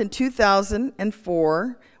formed in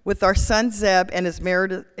 2004 with our son Zeb and his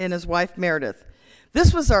wife Meredith.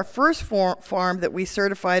 This was our first farm that we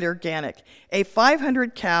certified organic, a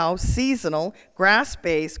 500-cow, seasonal,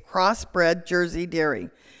 grass-based, crossbred Jersey dairy,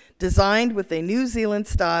 designed with a New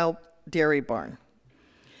Zealand-style dairy barn.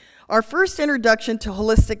 Our first introduction to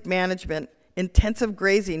holistic management, intensive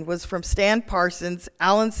grazing, was from Stan Parsons,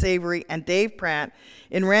 Alan Savory, and Dave Pratt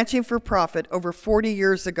in Ranching for Profit over 40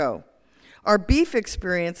 years ago. Our beef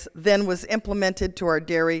experience then was implemented to our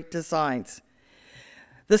dairy designs.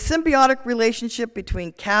 The symbiotic relationship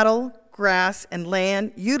between cattle, grass, and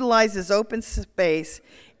land utilizes open space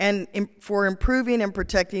and for improving and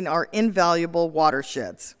protecting our invaluable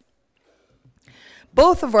watersheds.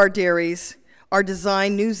 Both of our dairies are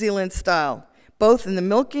designed New Zealand style, both in the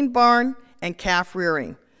milking barn and calf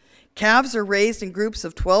rearing. Calves are raised in groups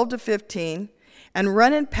of 12 to 15 and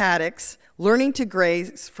run in paddocks, learning to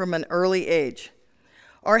graze from an early age.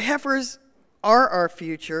 Our heifers are our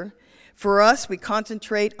future. For us, we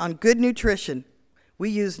concentrate on good nutrition. We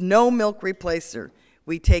use no milk replacer.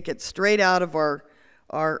 We take it straight out of our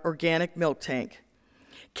organic milk tank.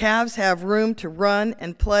 Calves have room to run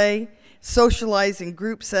and play, socialize in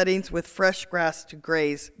group settings with fresh grass to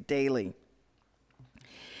graze daily.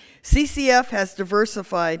 CCF has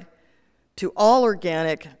diversified to all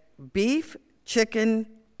organic beef, chicken,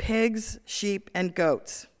 pigs, sheep, and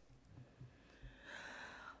goats.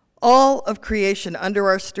 All of creation under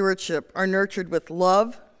our stewardship are nurtured with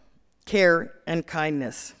love, care, and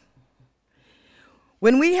kindness.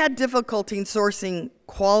 When we had difficulty in sourcing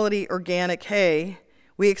quality organic hay,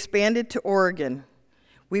 we expanded to Oregon.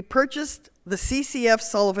 We purchased the CCF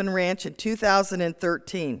Sullivan Ranch in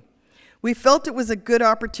 2013. We felt it was a good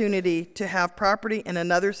opportunity to have property in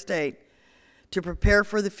another state to prepare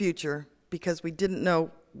for the future because we didn't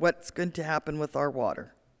know what's going to happen with our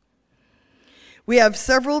water. We have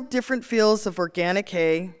several different fields of organic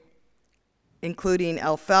hay, including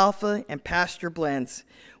alfalfa and pasture blends.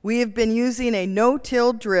 We have been using a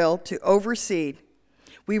no-till drill to overseed.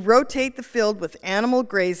 We rotate the field with animal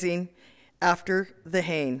grazing after the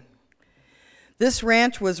haying. This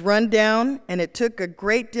ranch was run down, and it took a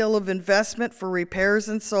great deal of investment for repairs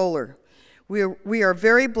and solar. We are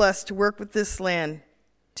very blessed to work with this land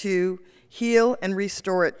to heal and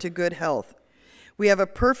restore it to good health. We have a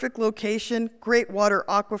perfect location, great water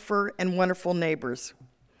aquifer, and wonderful neighbors.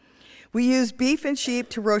 We use beef and sheep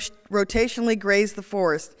to rotationally graze the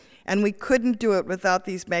forest, and we couldn't do it without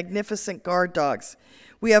these magnificent guard dogs.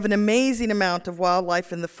 We have an amazing amount of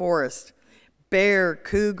wildlife in the forest: bear,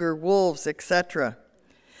 cougar, wolves, etc.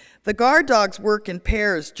 The guard dogs work in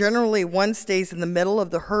pairs. Generally, one stays in the middle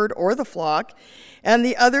of the herd or the flock, and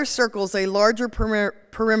the other circles a larger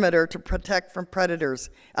perimeter to protect from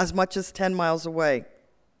predators, as much as 10 miles away.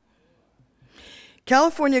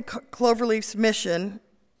 California Cloverleaf's mission,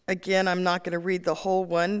 again, I'm not going to read the whole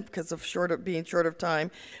one because of being short of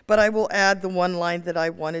time, but I will add the one line that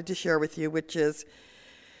I wanted to share with you, which is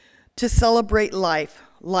to celebrate life,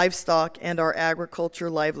 livestock, and our agriculture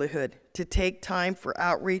livelihood, to take time for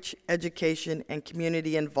outreach, education, and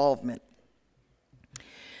community involvement.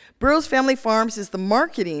 Burroughs Family Farms is the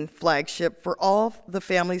marketing flagship for all the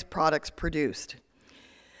family's products produced.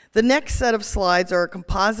 The next set of slides are a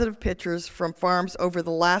composite of pictures from farms over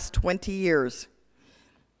the last 20 years.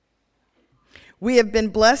 We have been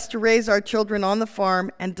blessed to raise our children on the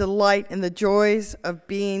farm and delight in the joys of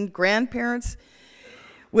being grandparents,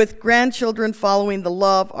 with grandchildren following the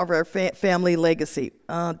love of our family legacy.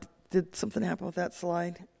 Did something happen with that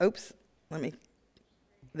slide? Oops,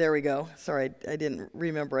 there we go. Sorry, I didn't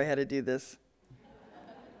remember I had to do this.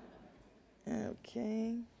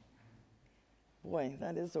 Okay. Boy,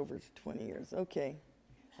 that is over 20 years. Okay.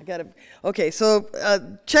 Okay, so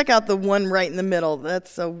check out the one right in the middle.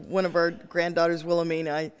 That's one of our granddaughters,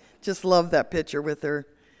 Wilhelmina. I just love that picture with her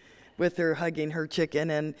hugging her chicken.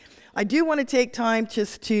 And I do want to take time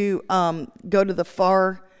just to go to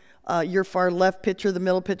the your far left picture, the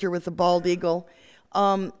middle picture with the bald eagle.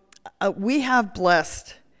 We have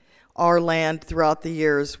blessed our land throughout the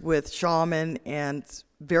years with shaman and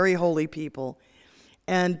very holy people.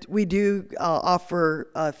 And we do offer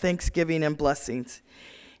thanksgiving and blessings.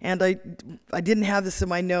 And I didn't have this in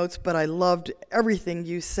my notes, but I loved everything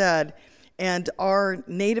you said. And our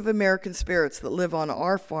Native American spirits that live on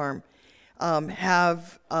our farm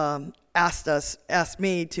have asked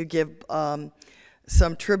me to give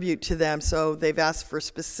some tribute to them. So they've asked for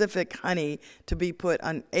specific honey to be put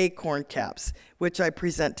on acorn caps, which I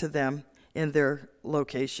present to them in their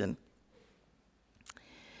location.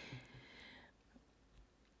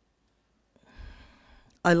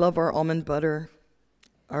 I love our almond butter,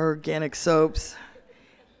 our organic soaps.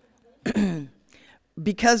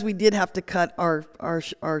 Because we did have to cut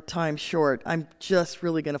our time short, I'm just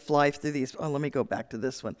really going to fly through these. Oh, let me go back to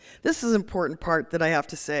this one. This is an important part that I have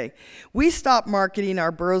to say. We stopped marketing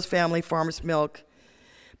our Burroughs family farmers milk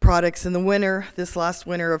products in this last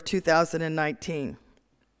winter of 2019.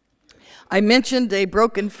 I mentioned a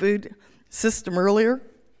broken food system earlier.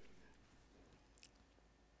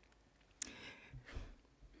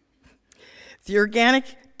 The organic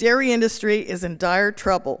dairy industry is in dire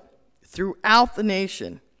trouble throughout the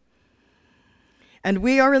nation. And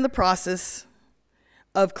we are in the process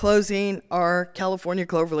of closing our California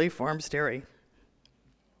Cloverleaf Farms dairy.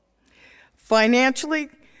 Financially,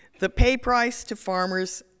 the pay price to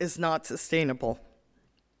farmers is not sustainable.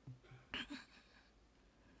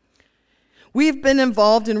 We've been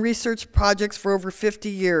involved in research projects for over 50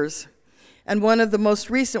 years, and one of the most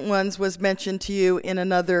recent ones was mentioned to you in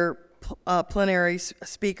another plenary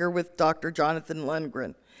speaker with Dr. Jonathan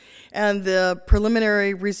Lundgren. And the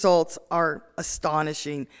preliminary results are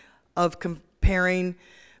astonishing of comparing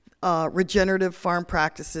regenerative farm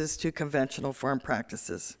practices to conventional farm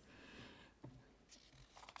practices.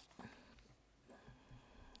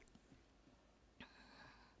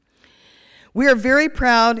 We are very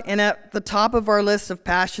proud and at the top of our list of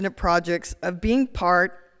passionate projects of being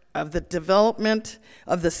part of the development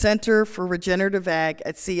of the Center for Regenerative Ag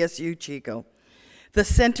at CSU Chico. The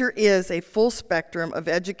center is a full spectrum of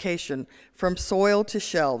education from soil to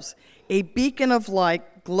shelves, a beacon of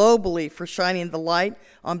light globally for shining the light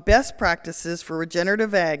on best practices for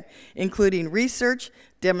regenerative ag, including research,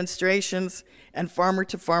 demonstrations, and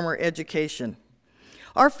farmer-to-farmer education.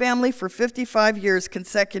 Our family for 55 years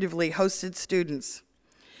consecutively hosted students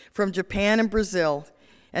from Japan and Brazil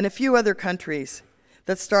and a few other countries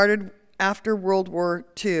that started after World War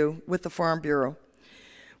II with the Farm Bureau.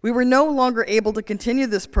 We were no longer able to continue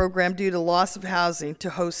this program due to loss of housing to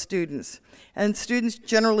host students, and students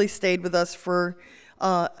generally stayed with us for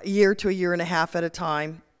a year to a year and a half at a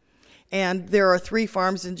time. And there are 3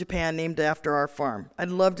 farms in Japan named after our farm. I'd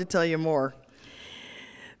love to tell you more.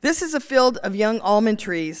 This is a field of young almond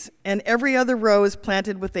trees, and every other row is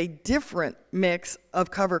planted with a different mix of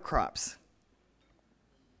cover crops.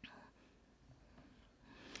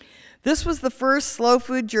 This was the first slow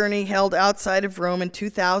food journey held outside of Rome in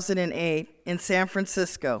 2008 in San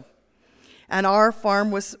Francisco. And our farm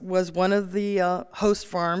was one of the host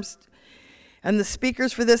farms. And the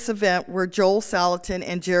speakers for this event were Joel Salatin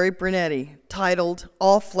and Jerry Brunetti, titled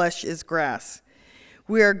All Flesh is Grass.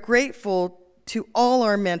 We are grateful to all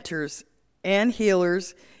our mentors and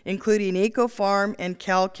healers, including EcoFarm and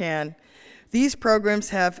CalCan. These programs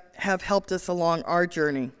have helped us along our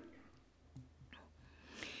journey.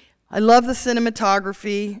 I love the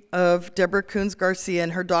cinematography of Deborah Coons Garcia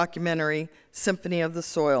and her documentary, Symphony of the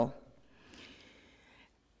Soil.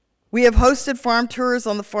 We have hosted farm tours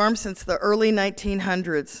on the farm since the early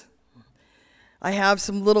 1900s. I have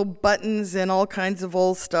some little buttons and all kinds of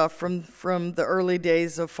old stuff from the early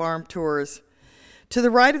days of farm tours. To the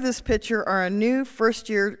right of this picture are our new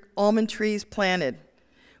first-year almond trees planted,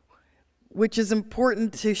 which is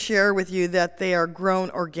important to share with you that they are grown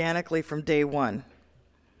organically from day one.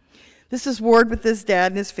 This is Ward with his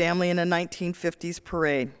dad and his family in a 1950s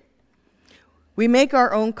parade. We make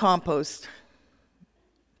our own compost.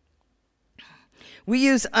 We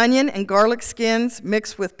use onion and garlic skins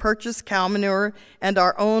mixed with purchased cow manure and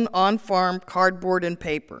our own on-farm cardboard and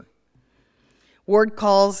paper. Ward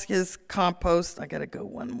calls his compost, I gotta go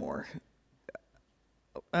one more.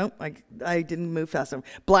 Oh, I didn't move fast enough.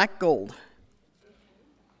 Black gold.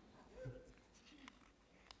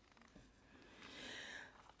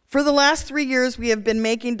 For the last 3 years, we have been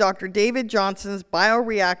making Dr. David Johnson's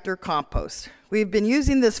bioreactor compost. We've been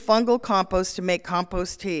using this fungal compost to make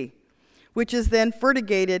compost tea, which is then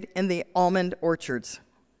fertigated in the almond orchards.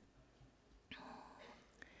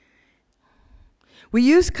 We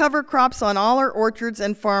use cover crops on all our orchards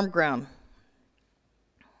and farm ground.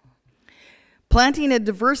 Planting a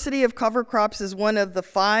diversity of cover crops is one of the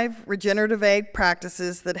 5 regenerative ag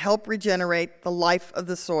practices that help regenerate the life of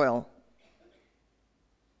the soil.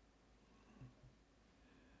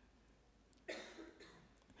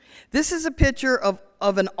 This is a picture of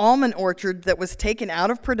an almond orchard that was taken out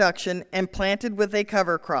of production and planted with a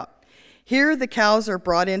cover crop. Here, the cows are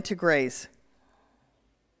brought in to graze.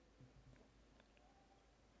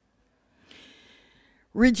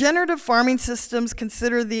 Regenerative farming systems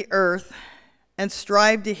consider the earth and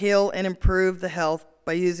strive to heal and improve the health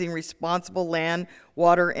by using responsible land,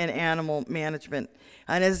 water, and animal management.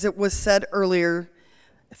 And as it was said earlier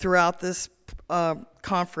throughout this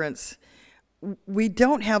conference, we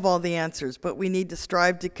don't have all the answers, but we need to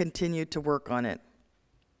strive to continue to work on it.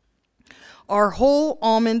 Our whole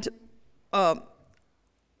almond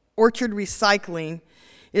orchard recycling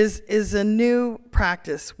is a new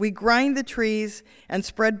practice. We grind the trees and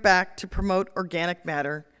spread back to promote organic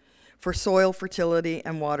matter for soil fertility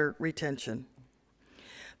and water retention.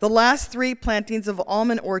 The last 3 plantings of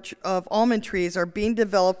almond trees are being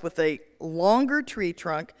developed with a longer tree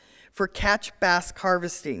trunk for catch bask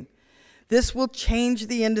harvesting. This will change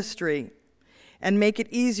the industry and make it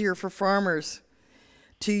easier for farmers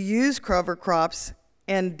to use cover crops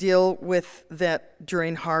and deal with that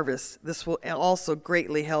during harvest. This will also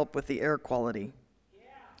greatly help with the air quality. Yeah.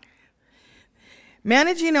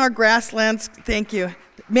 Managing our grasslands, thank you.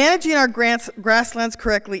 Managing our grasslands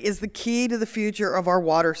correctly is the key to the future of our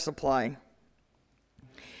water supply.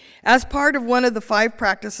 As part of one of the 5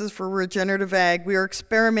 practices for regenerative ag, we are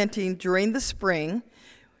experimenting during the spring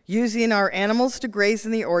using our animals to graze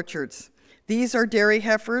in the orchards. These are dairy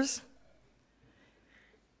heifers.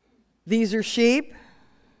 These are sheep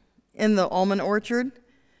in the almond orchard,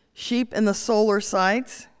 sheep in the solar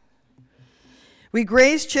sites. We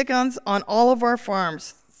graze chickens on all of our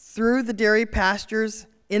farms, through the dairy pastures,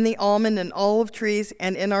 in the almond and olive trees,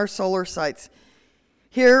 and in our solar sites.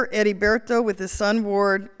 Here, Heriberto with his son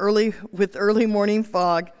Ward, with early morning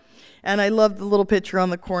fog, and I love the little picture on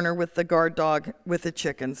the corner with the guard dog with the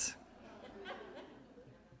chickens.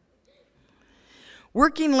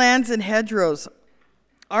 Working lands and hedgerows.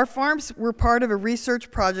 Our farms were part of a research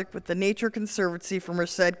project with the Nature Conservancy from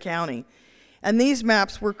Merced County, and these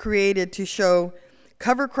maps were created to show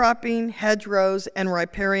cover cropping, hedgerows, and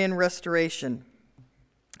riparian restoration.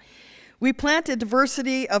 We plant a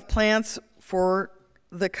diversity of plants for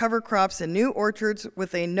the cover crops in new orchards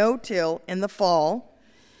with a no-till in the fall,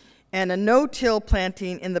 and a no-till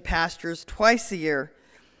planting in the pastures twice a year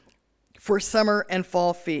for summer and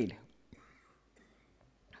fall feed.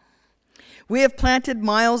 We have planted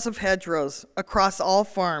miles of hedgerows across all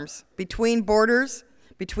farms, between borders,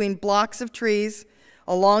 between blocks of trees,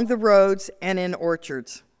 along the roads, and in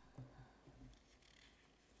orchards.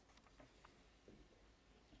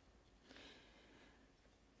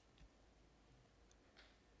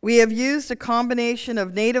 We have used a combination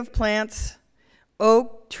of native plants,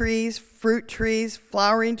 oak trees, fruit trees,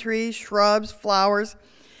 flowering trees, shrubs, flowers,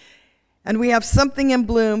 and we have something in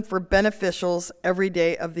bloom for beneficials every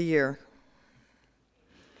day of the year.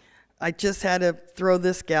 I just had to throw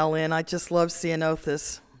this gal in. I just love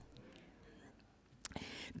ceanothus.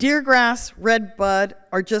 Deergrass, redbud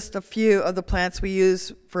are just a few of the plants we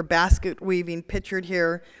use for basket weaving, pictured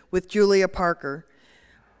here with Julia Parker,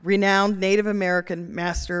 renowned Native American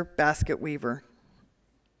master basket weaver.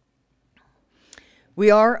 We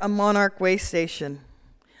are a monarch way station.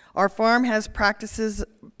 Our farm has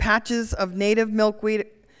patches of native milkweed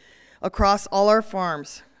across all our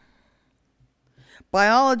farms.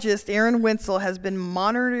 Biologist Aaron Winsel has been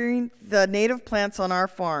monitoring the native plants on our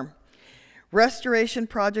farm. Restoration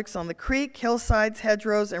projects on the creek, hillsides,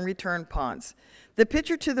 hedgerows, and return ponds. The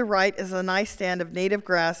picture to the right is a nice stand of native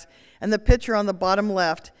grass, and the picture on the bottom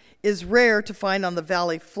left is rare to find on the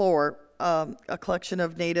valley floor, a collection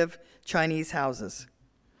of native Chinese houses.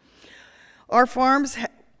 On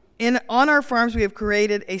our farms, we have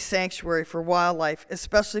created a sanctuary for wildlife,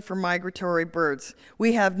 especially for migratory birds.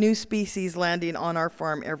 We have new species landing on our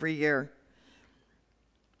farm every year,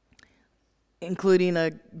 including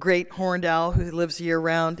a great horned owl who lives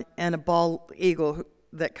year-round and a bald eagles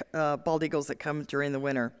that come during the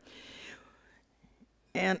winter.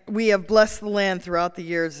 And we have blessed the land throughout the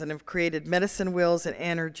years and have created medicine wheels and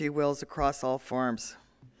energy wheels across all farms.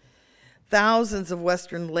 Thousands of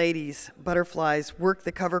Western ladies, butterflies, worked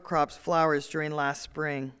the cover crop's flowers during last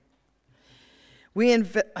spring.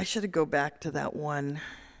 I should go back to that one.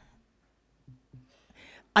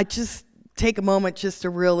 I just take a moment just to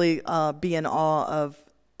really be in awe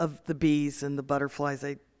of the bees and the butterflies.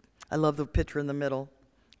 I love the picture in the middle.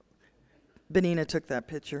 Benina took that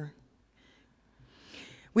picture.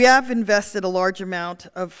 We have invested a large amount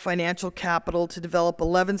of financial capital to develop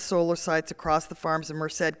 11 solar sites across the farms in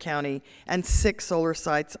Merced County and 6 solar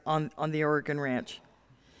sites on the Oregon Ranch.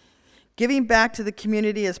 Giving back to the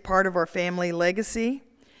community is part of our family legacy.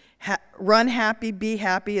 Run Happy, Be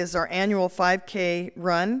Happy is our annual 5K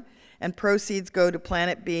run, and proceeds go to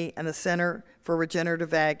Planet B and the Center for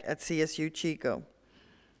Regenerative Ag at CSU Chico.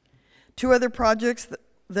 2 other projects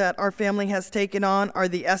that our family has taken on are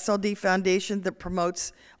the SLD Foundation that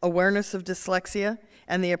promotes awareness of dyslexia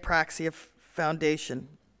and the Apraxia Foundation.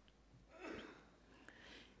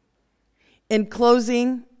 In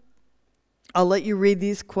closing, I'll let you read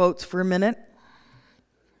these quotes for a minute.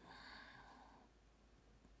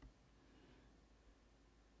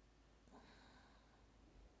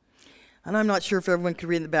 And I'm not sure if everyone could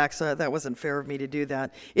read in the back, so that wasn't fair of me to do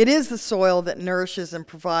that. It is the soil that nourishes and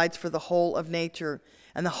provides for the whole of nature,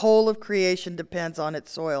 and the whole of creation depends on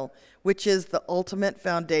its soil, which is the ultimate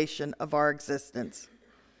foundation of our existence.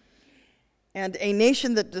 And a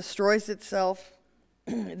nation that destroys itself,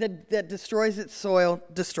 that destroys its soil,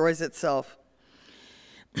 destroys itself.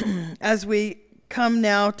 As we come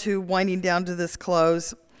now to winding down to this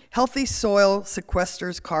close, healthy soil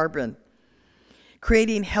sequesters carbon.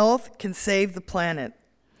 Creating health can save the planet.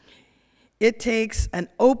 It takes an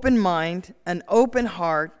open mind, an open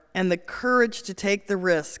heart, and the courage to take the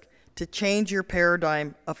risk to change your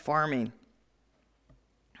paradigm of farming.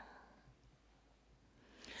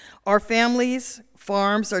 Our families'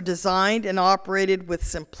 farms are designed and operated with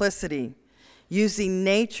simplicity, using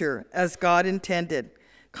nature as God intended,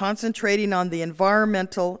 concentrating on the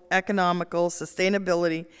environmental, economical,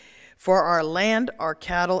 sustainability for our land, our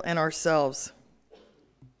cattle, and ourselves.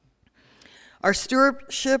 Our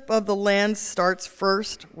stewardship of the land starts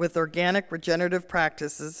first with organic regenerative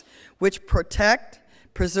practices which protect,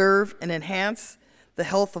 preserve, and enhance the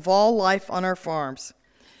health of all life on our farms,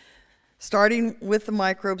 starting with the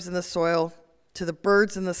microbes in the soil to the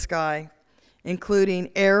birds in the sky,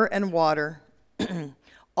 including air and water.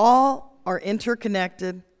 All are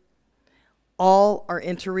interconnected, all are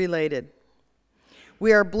interrelated.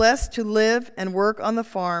 We are blessed to live and work on the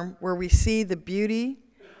farm where we see the beauty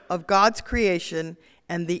of God's creation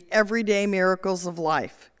and the everyday miracles of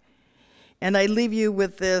life. And I leave you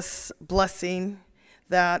with this blessing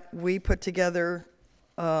that we put together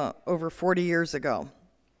over 40 years ago.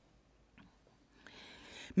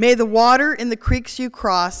 May the water in the creeks you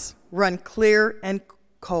cross run clear and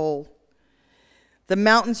cold. The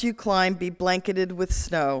mountains you climb be blanketed with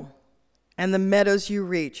snow, and the meadows you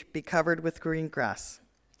reach be covered with green grass.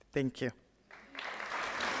 Thank you.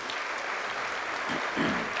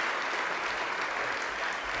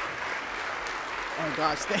 Oh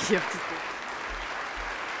gosh, thank you.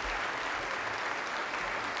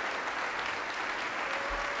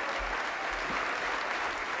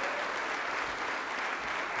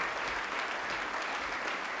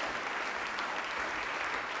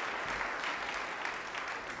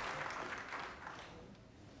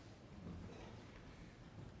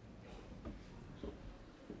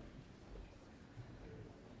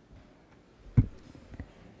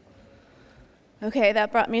 Okay,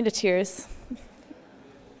 that brought me to tears.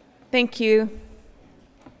 Thank you.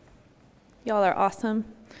 Y'all are awesome.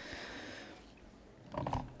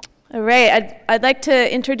 All right, I'd like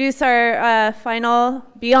to introduce our final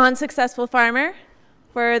Beyond Successful Farmer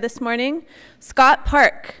for this morning, Scott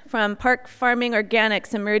Park from Park Farming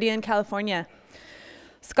Organics in Meridian, California.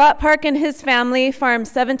 Scott Park and his family farm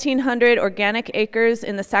 1,700 organic acres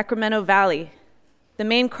in the Sacramento Valley. The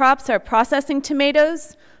main crops are processing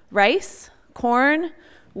tomatoes, rice, corn,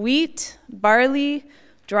 wheat, barley,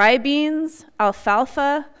 dry beans,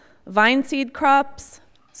 alfalfa, vine seed crops,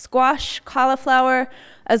 squash, cauliflower,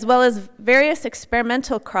 as well as various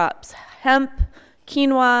experimental crops, hemp,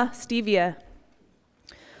 quinoa, stevia.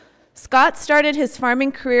 Scott started his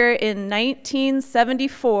farming career in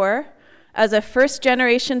 1974 as a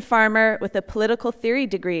first-generation farmer with a political theory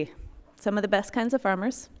degree. Some of the best kinds of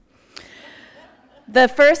farmers. The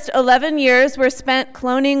first 11 years were spent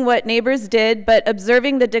cloning what neighbors did, but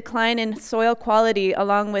observing the decline in soil quality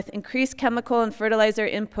along with increased chemical and fertilizer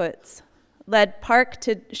inputs led Park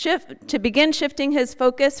to begin shifting his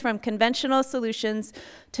focus from conventional solutions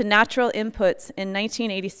to natural inputs in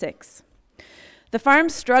 1986. The farm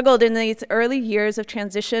struggled in these early years of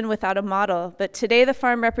transition without a model, but today the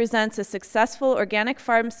farm represents a successful organic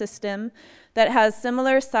farm system that has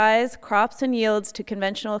similar size, crops, and yields to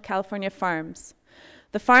conventional California farms.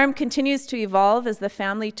 The farm continues to evolve as the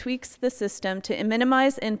family tweaks the system to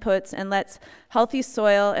minimize inputs and lets healthy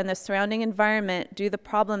soil and the surrounding environment do the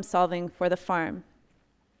problem solving for the farm.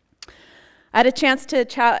 I had a chance to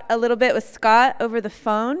chat a little bit with Scott over the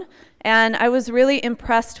phone, and I was really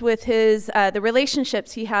impressed with the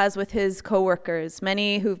relationships he has with his coworkers,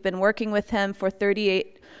 many who've been working with him for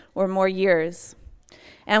 38 or more years.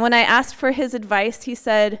 And when I asked for his advice, he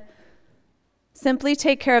said, simply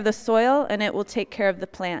take care of the soil and it will take care of the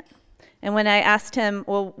plant. And when I asked him,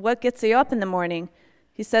 well, what gets you up in the morning?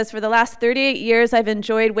 He says, for the last 38 years, I've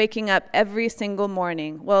enjoyed waking up every single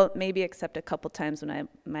morning. Well, maybe except a couple times when I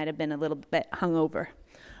might have been a little bit hungover.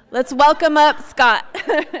 Let's welcome up Scott.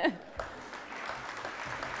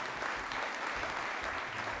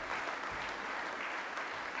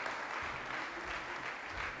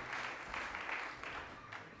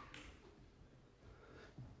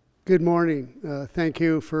 Good morning. Thank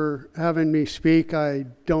you for having me speak. I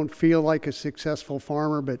don't feel like a successful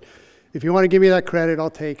farmer, but if you want to give me that credit, I'll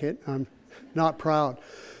take it. I'm not proud.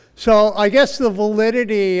 So I guess the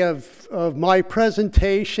validity of my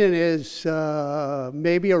presentation is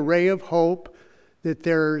maybe a ray of hope that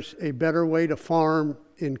there's a better way to farm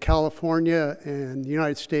in California and the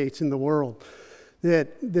United States and the world. That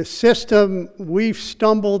the system, we've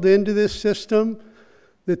stumbled into this system,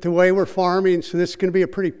 that the way we're farming, so this is going to be a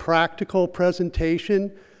pretty practical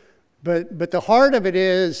presentation, but the heart of it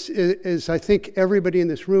is I think everybody in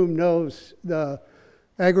this room knows the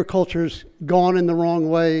agriculture's gone in the wrong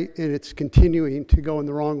way and it's continuing to go in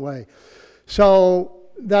the wrong way. So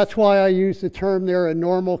that's why I use the term there, a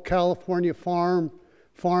normal California farm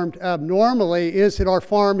farmed abnormally, is that our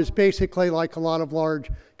farm is basically like a lot of large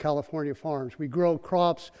California farms. We grow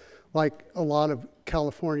crops like a lot of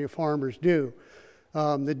California farmers do.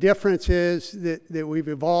 The difference is that we've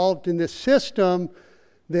evolved in this system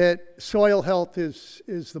that soil health is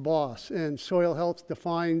the boss, and soil health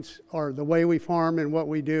defines the way we farm and what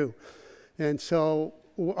we do. And so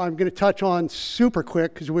I'm going to touch on super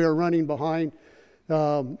quick, because we are running behind,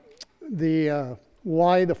 why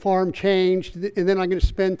the farm changed, and then I'm going to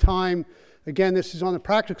spend time, again, this is on the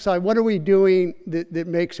practical side, what are we doing that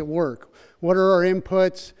makes it work? What are our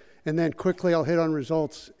inputs? And then quickly I'll hit on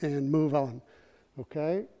results and move on.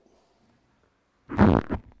 Okay.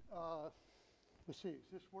 Let's see, is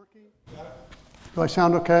this working? Do I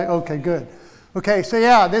sound okay? Okay, good. Okay, so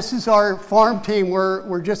yeah, this is our farm team.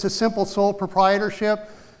 We're just a simple sole proprietorship.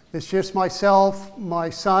 It's just myself, my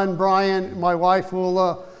son, Brian, my wife,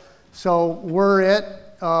 Ula. So we're it,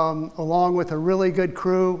 along with a really good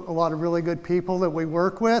crew, a lot of really good people that we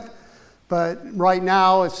work with. But right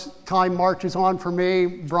now, as time marches on for me,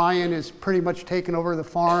 Brian is pretty much taken over the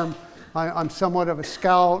farm. I'm somewhat of a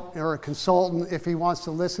scout or a consultant if he wants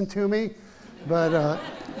to listen to me, but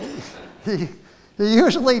he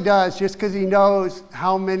usually does, just because he knows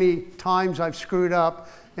how many times I've screwed up,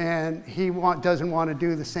 and he doesn't want to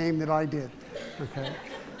do the same that I did. Okay.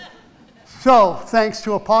 So thanks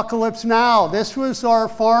to Apocalypse Now, this was our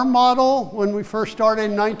farm model when we first started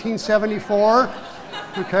in 1974.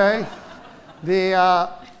 Okay.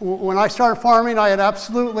 When I started farming, I had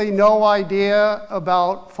absolutely no idea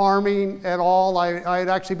about farming at all. I had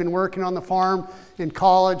actually been working on the farm in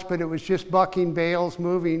college, but it was just bucking bales,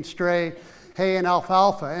 moving stray hay and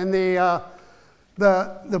alfalfa. And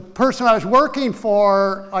the person I was working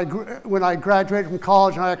for, when I graduated from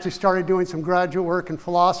college, and I actually started doing some graduate work in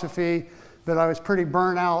philosophy, but I was pretty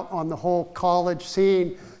burnt out on the whole college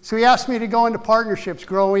scene. So he asked me to go into partnerships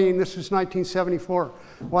growing, this was 1974.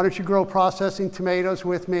 Why don't you grow processing tomatoes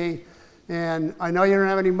with me? And I know you don't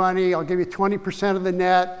have any money. I'll give you 20% of the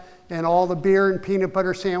net and all the beer and peanut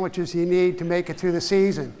butter sandwiches you need to make it through the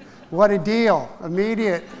season. What a deal.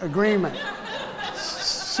 Immediate agreement.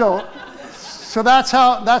 So that's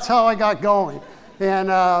how I got going. And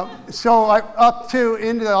so I'm not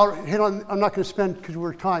going to spend because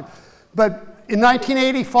we're time. But in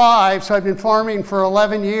 1985, so I've been farming for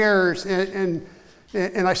 11 years, and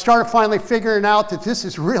I started finally figuring out that this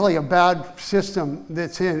is really a bad system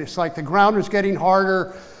that's in. It's like the ground was getting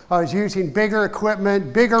harder. I was using bigger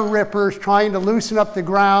equipment, bigger rippers, trying to loosen up the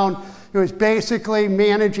ground. It was basically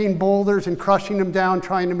managing boulders and crushing them down,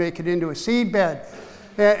 trying to make it into a seed bed.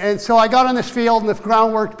 And so I got on this field, and the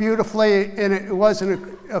ground worked beautifully, and it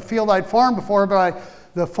wasn't a field I'd farmed before, but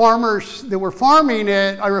the farmers that were farming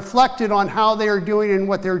it, I reflected on how they were doing and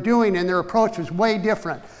what they were doing, and their approach was way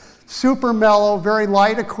different. Super mellow, very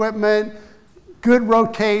light equipment, good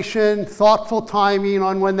rotation, thoughtful timing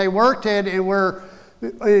on when they worked it, and we're,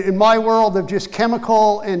 in my world of just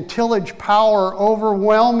chemical and tillage power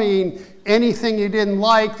overwhelming anything you didn't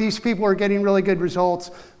like, these people are getting really good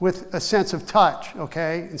results with a sense of touch,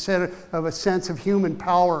 okay, instead of a sense of human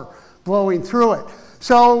power blowing through it.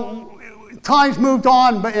 So times moved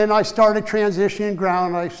on, and I started transitioning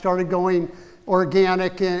ground. I started going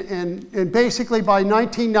organic, and basically by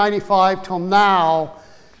 1995 till now,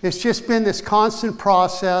 it's just been this constant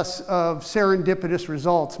process of serendipitous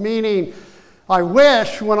results, meaning I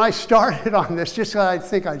wish when I started on this, just so I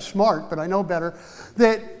think I'm smart, but I know better,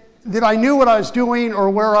 that I knew what I was doing or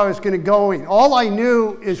where I was going to go. All I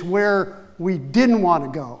knew is where we didn't want to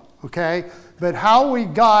go, okay? But how we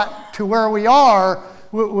got to where we are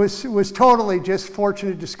was totally just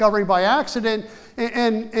fortunate discovery by accident.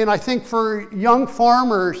 And I think for young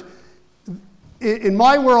farmers, in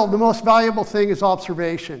my world, the most valuable thing is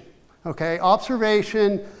observation, okay?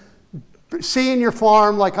 Observation, seeing your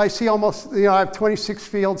farm, like I see almost, I have 26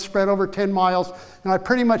 fields spread over 10 miles, and I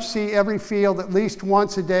pretty much see every field at least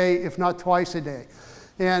once a day, if not twice a day.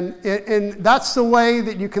 And that's the way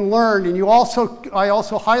that you can learn. And I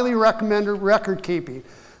also highly recommend record keeping.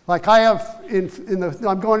 Like I have,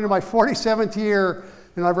 I'm going into my 47th year,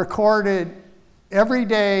 and I've recorded every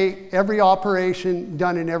day, every operation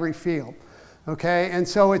done in every field. Okay, and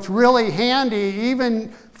so it's really handy.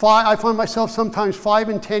 Even I find myself sometimes 5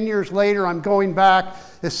 and 10 years later, I'm going back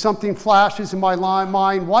as something flashes in my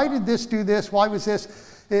mind. Why did this do this? Why was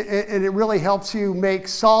this? And it really helps you make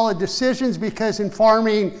solid decisions, because in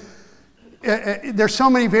farming, there's so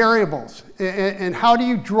many variables. And how do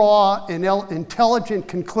you draw an intelligent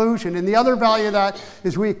conclusion? And the other value of that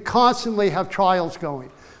is we constantly have trials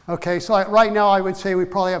going. Okay, so right now I would say we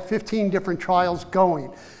probably have 15 different trials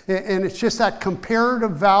going. And it's just that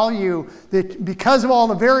comparative value that because of all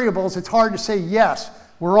the variables, it's hard to say, yes,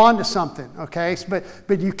 we're on to something, okay?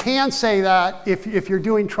 But you can say that if you're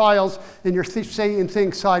doing trials and you're saying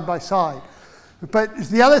things side by side. But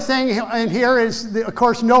the other thing in here is, of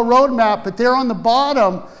course, no roadmap, but there on the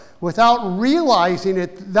bottom, without realizing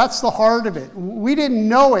it, that's the heart of it. We didn't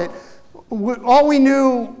know it. All we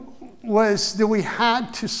knew was that we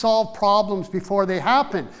had to solve problems before they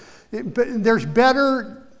happened. But there's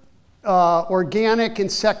better organic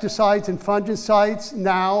insecticides and fungicides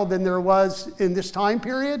now than there was in this time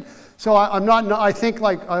period. So I think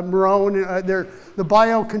like Marone, they're the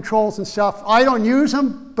biocontrols and stuff. I don't use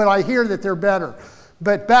them, but I hear that they're better.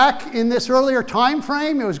 But back in this earlier time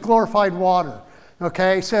frame, it was glorified water.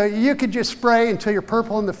 Okay, so you could just spray until you're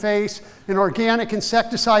purple in the face, an organic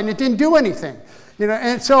insecticide, and it didn't do anything.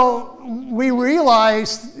 And so we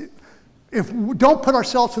realized, don't put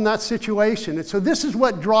ourselves in that situation. And so this is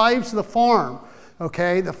what drives the farm,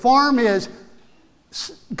 okay? The farm is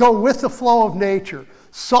go with the flow of nature.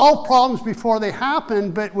 Solve problems before they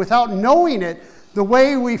happen, but without knowing it, the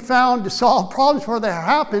way we found to solve problems before they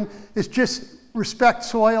happen is just respect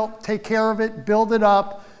soil, take care of it, build it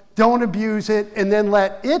up, don't abuse it, and then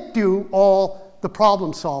let it do all the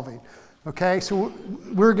problem solving, okay? So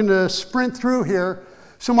we're gonna sprint through here.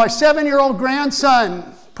 So my 7-year-old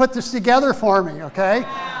grandson put this together for me, okay?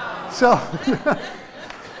 Wow. So,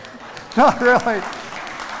 not really.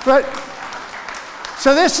 But,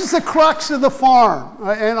 so this is the crux of the farm.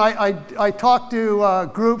 And I talked to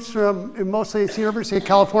groups from, mostly it's the University of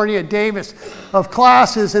California at Davis, of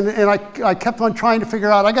classes, and I kept on trying to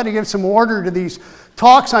figure out, I got to give some order to these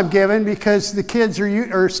talks I'm giving, because the kids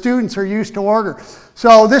or students are used to order.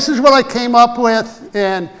 So this is what I came up with,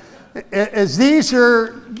 and as these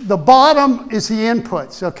are, the bottom is the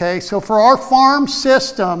inputs, okay? So for our farm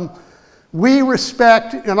system, we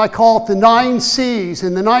respect, and I call it the 9 C's,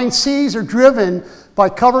 and the 9 C's are driven by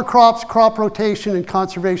cover crops, crop rotation, and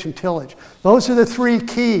conservation tillage. Those are the 3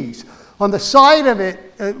 keys. On the side of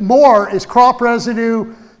it, more is crop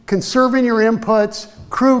residue, conserving your inputs,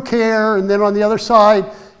 crew care, and then on the other side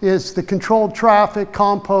is the controlled traffic,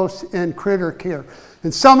 compost, and critter care.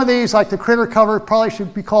 And some of these, like the critter cover, probably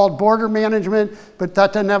should be called border management, but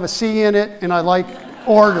that doesn't have a C in it, and I like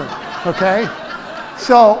order, okay?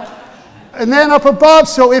 So, and then up above,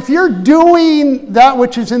 so if you're doing that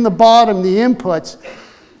which is in the bottom, the inputs,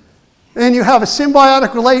 and you have a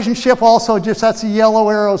symbiotic relationship also, just that's the yellow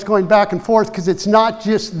arrows going back and forth, because it's not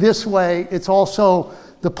just this way, it's also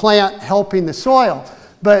the plant helping the soil.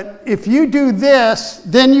 But if you do this,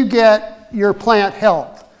 then you get your plant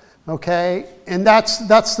health, okay? And that's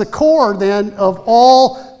the core then of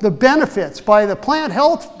all the benefits. By the plant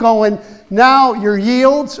health going, now your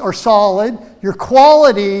yields are solid, your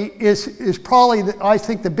quality is probably, I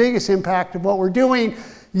think, the biggest impact of what we're doing.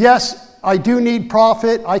 Yes, I do need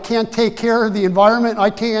profit. I can't take care of the environment. I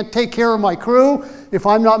can't take care of my crew if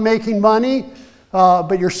I'm not making money.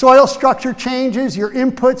 But your soil structure changes, your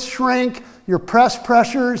inputs shrink, your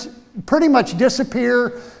pressures pretty much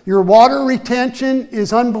disappear, your water retention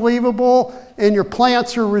is unbelievable, and your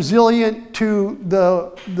plants are resilient to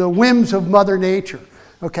the whims of Mother Nature.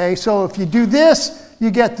 Okay, so if you do this,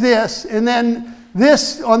 you get this, and then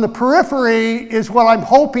this on the periphery is what I'm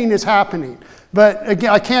hoping is happening. But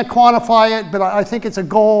again, I can't quantify it, but I think it's a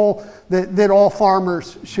goal that all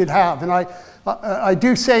farmers should have. And I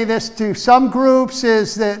do say this to some groups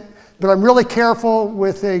but I'm really careful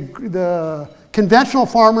with the conventional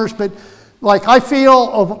farmers, but like I feel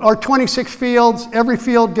of our 26 fields, every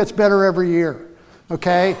field gets better every year.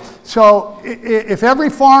 Okay, so if every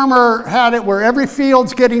farmer had it where every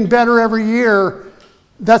field's getting better every year,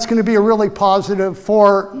 that's going to be a really positive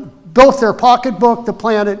for both their pocketbook, the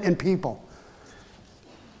planet, and people.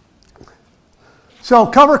 So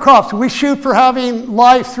cover crops, we shoot for having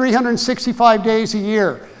life 365 days a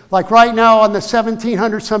year. Like right now on the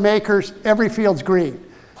 1,700 some acres, every field's green.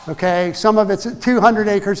 Okay, some of it's 200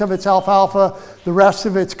 acres of it's alfalfa, the rest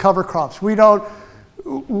of it's cover crops.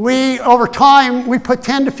 Over time, we put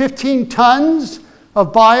 10 to 15 tons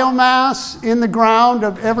of biomass in the ground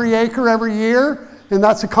of every acre every year, and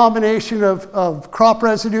that's a combination of crop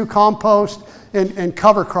residue, compost, and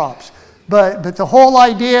cover crops. But the whole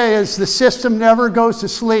idea is the system never goes to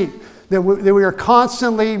sleep, that we are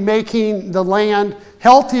constantly making the land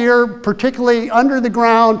healthier, particularly under the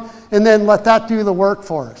ground, and then let that do the work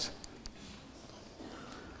for us.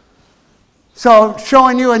 So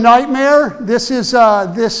showing you a nightmare, this is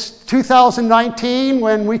this 2019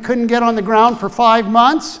 when we couldn't get on the ground for 5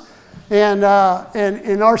 months. And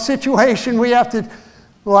in our situation, we have to,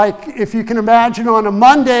 like if you can imagine on a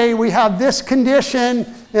Monday, we have this condition,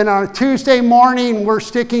 and on a Tuesday morning, we're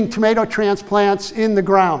sticking tomato transplants in the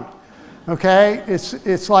ground. Okay,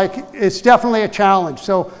 it's definitely a challenge.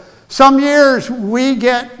 So some years we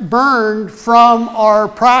get burned from our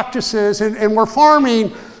practices, and we're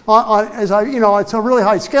farming it's a really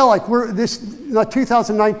high scale. Like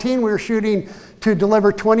 2019, we were shooting to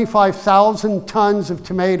deliver 25,000 tons of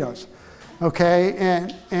tomatoes. Okay,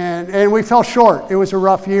 and we fell short. It was a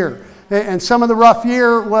rough year, and some of the rough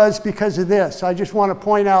year was because of this. I just want to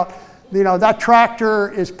point out, that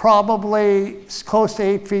tractor is probably close to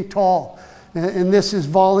 8 feet tall, and this is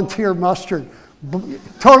volunteer mustard,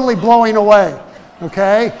 totally blowing away.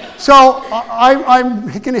 Okay, so I'm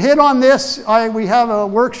going to hit on this. We have a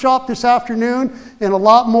workshop this afternoon, and a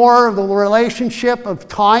lot more of the relationship of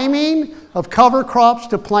timing of cover crops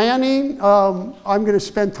to planting. I'm going to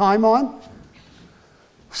spend time on.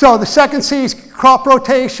 So the second C is crop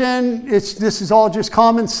rotation. This is all just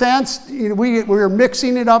common sense. We're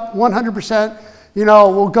mixing it up 100%.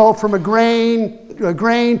 We'll go from a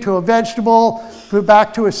grain to a vegetable,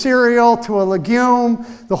 back to a cereal, to a legume.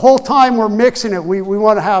 The whole time we're mixing it. We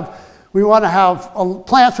want to have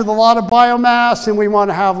plants with a lot of biomass, and we want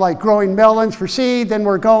to have like growing melons for seed. Then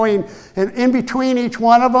we're going, and in between each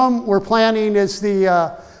one of them, we're planting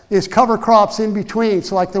is cover crops in between.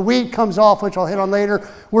 So like the wheat comes off, which I'll hit on later,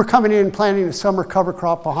 we're coming in and planting a summer cover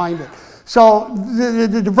crop behind it. So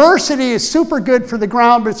the diversity is super good for the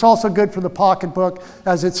ground, but it's also good for the pocketbook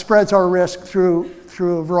as it spreads our risk through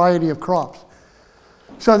a variety of crops.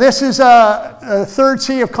 So this is a third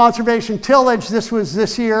C of conservation tillage. This was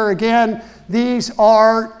this year. Again, these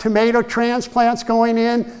are tomato transplants going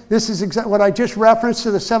in. This is what I just referenced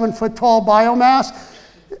to the 7 foot tall biomass.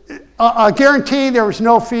 I guarantee there was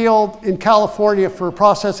no field in California for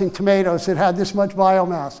processing tomatoes that had this much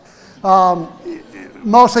biomass.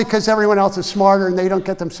 Mostly because everyone else is smarter and they don't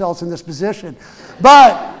get themselves in this position.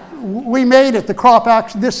 But we made it. The crop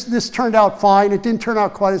actually, this turned out fine. It didn't turn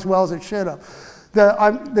out quite as well as it should have.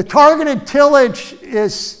 The targeted tillage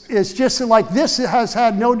is just like this. It has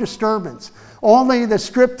had no disturbance. Only the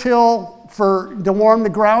strip till to warm the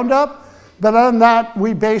ground up. But other than that,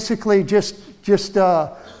 we basically just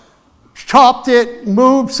chopped it,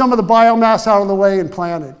 moved some of the biomass out of the way, and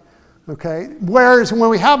planted. Okay. Whereas when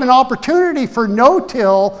we have an opportunity for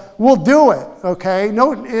no-till, we'll do it. Okay.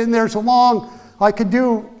 And there's I could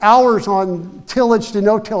do hours on tillage to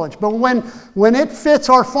no-tillage. But when it fits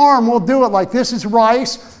our farm, we'll do it. Like this is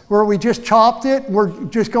rice, where we just chopped it. We're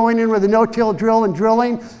just going in with a no-till drill and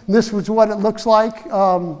drilling. And this was what it looks like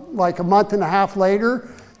a month and a half later.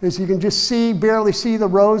 As you can just barely see the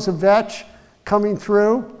rows of vetch coming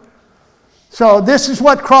through. So this is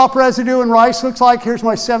what crop residue in rice looks like. Here's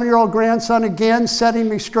my 7-year-old grandson again setting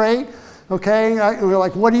me straight. Okay, we're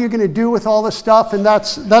like, what are you going to do with all this stuff? And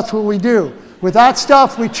that's what we do. With that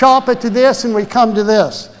stuff, we chop it to this and we come to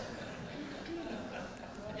this.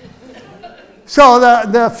 So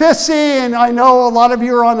the fifth C, and I know a lot of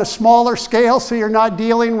you are on a smaller scale, so you're not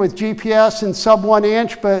dealing with GPS and sub 1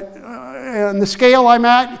 inch, but on the scale I'm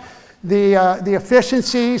at, the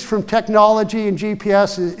efficiencies from technology and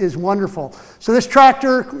GPS is wonderful. So this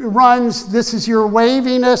tractor runs, this is your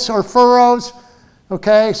waviness or furrows,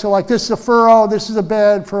 okay? So like this is a furrow, this is a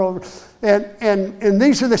bed, furrow, and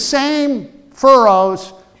these are the same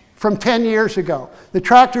furrows from 10 years ago. The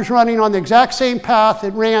tractor's running on the exact same path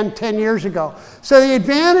it ran 10 years ago. So the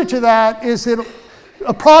advantage of that is that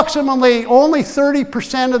approximately only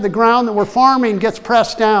 30% of the ground that we're farming gets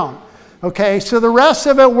pressed down. Okay, so the rest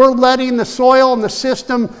of it, we're letting the soil and the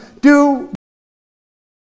system do.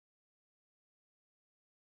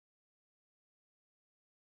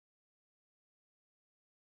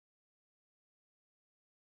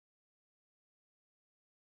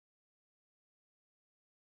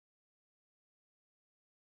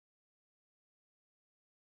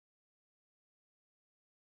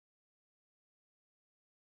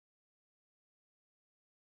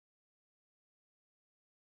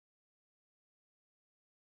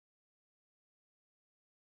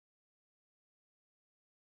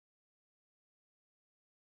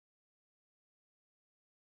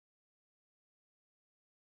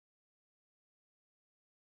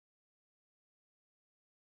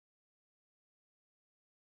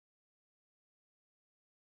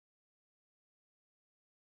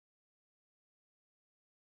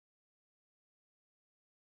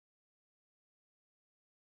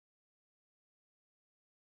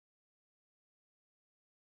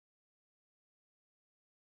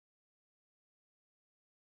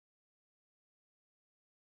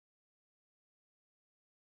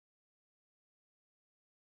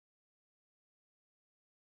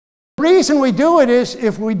 The reason we do it is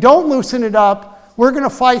if we don't loosen it up, we're going to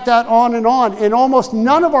fight that on. And almost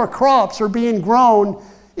none of our crops are being grown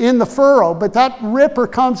in the furrow, but that ripper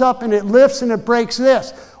comes up and it lifts and it breaks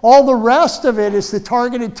this. All the rest of it is the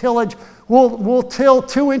targeted tillage. We'll till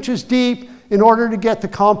 2 inches deep in order to get the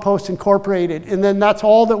compost incorporated. And then that's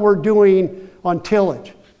all that we're doing on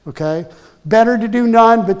tillage, okay? Better to do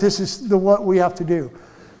none, but this is what we have to do.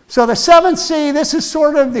 So the 7th C, this is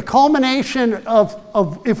sort of the culmination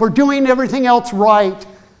of if we're doing everything else right,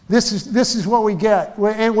 this is what we get,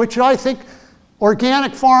 which I think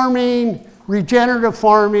organic farming, regenerative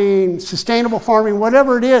farming, sustainable farming,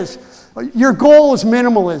 whatever it is, your goal is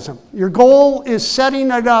minimalism. Your goal is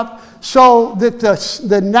setting it up so that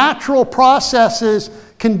the natural processes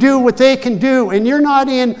can do what they can do, and you're not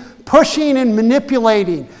in pushing and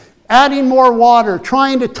manipulating, adding more water,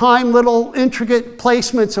 trying to time little intricate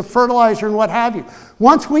placements of fertilizer and what have you.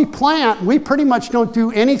 Once we plant, we pretty much don't do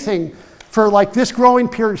anything for like this growing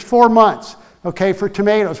period is 4 months, okay, for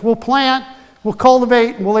tomatoes. We'll plant, we'll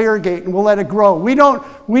cultivate, and we'll irrigate, and we'll let it grow. We don't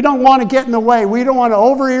want to get in the way. We don't want to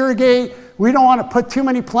over-irrigate. We don't want to put too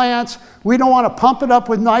many plants. We don't want to pump it up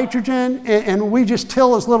with nitrogen, and we just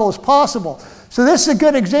till as little as possible. So this is a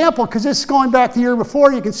good example because this is going back the year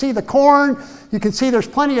before. You can see the corn. You can see there's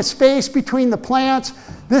plenty of space between the plants.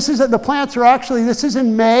 The plants are actually, this is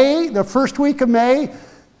in May, the first week of May.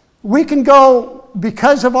 We can go,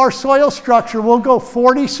 because of our soil structure, we'll go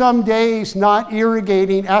 40-some days not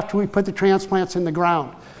irrigating after we put the transplants in the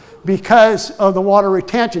ground because of the water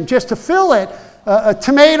retention. Just to fill it, a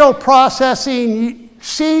tomato processing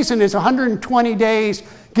season is 120 days,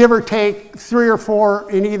 give or take 3 or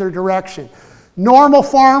 4 in either direction. Normal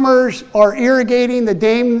farmers are irrigating the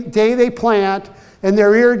day they plant, and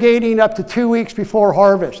they're irrigating up to 2 weeks before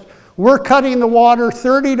harvest. We're cutting the water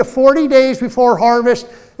 30 to 40 days before harvest,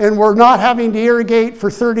 and we're not having to irrigate for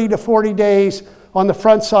 30 to 40 days on the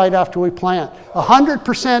front side after we plant.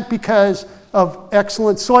 100% because of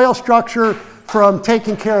excellent soil structure from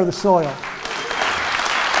taking care of the soil.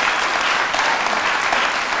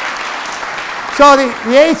 So the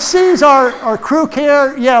 8th C's are crew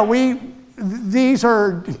care. Yeah, these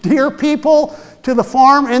are dear people to the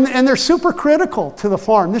farm, and they're super critical to the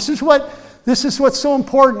farm. This is what's so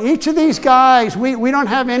important. Each of these guys, we don't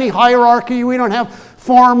have any hierarchy. We don't have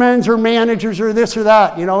foremans or managers or this or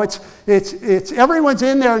that. You know, it's everyone's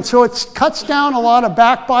in there, and so it cuts down a lot of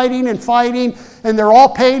backbiting and fighting, and they're all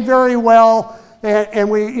paid very well. And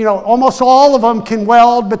we, you know, almost all of them can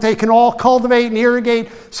weld, but they can all cultivate and irrigate.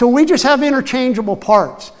 So we just have interchangeable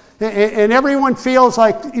parts. And everyone feels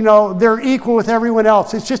like, you know, they're equal with everyone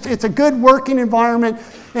else. It's a good working environment,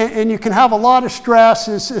 and you can have a lot of stress,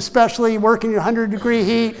 especially working at 100-degree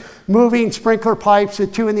heat, moving sprinkler pipes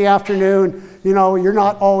at 2 in the afternoon. You know, you're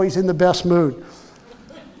not always in the best mood.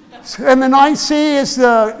 And the 9th C is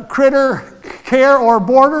the critter care or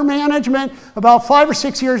border management. About 5 or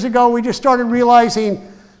 6 years ago, we just started realizing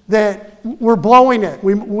that we're blowing it.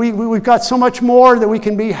 We've got so much more that we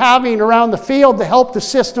can be having around the field to help the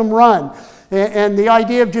system run. And the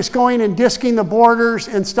idea of just going and disking the borders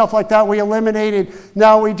and stuff like that, we eliminated.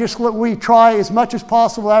 Now we try as much as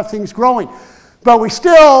possible to have things growing. But we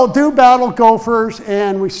still do battle gophers,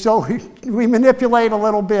 and we manipulate a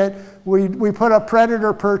little bit. We put up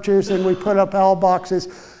predator perches and we put up owl boxes.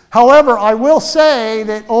 However, I will say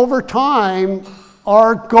that over time,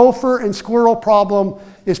 our gopher and squirrel problem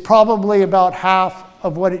is probably about half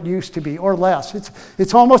of what it used to be, or less.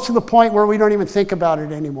 It's almost to the point where we don't even think about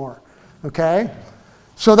it anymore. Okay,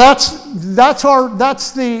 so that's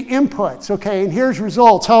the inputs. Okay, and here's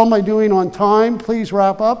results. How am I doing on time? Please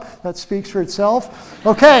wrap up. That speaks for itself.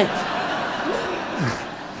 Okay,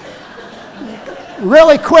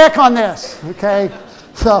 really quick on this. Okay,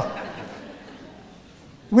 so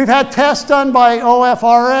we've had tests done by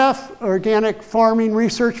OFRF, Organic Farming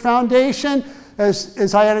Research Foundation.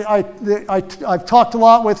 As I've talked a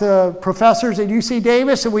lot with professors at UC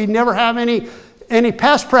Davis, and we never have any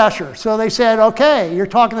pest pressure. So they said, okay, you're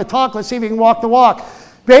talking the talk, let's see if you can walk the walk.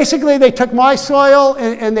 Basically, they took my soil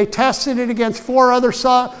and they tested it against 4 other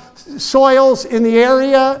soils in the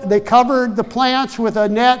area. They covered the plants with a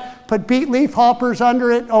net, put beet leaf hoppers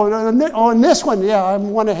under it. On this one, yeah,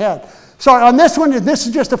 I'm one ahead. Sorry, on this one, this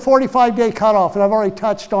is just a 45-day cutoff, and I've already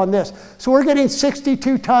touched on this. So we're getting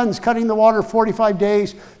 62 tons cutting the water 45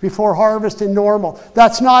 days before harvest in normal.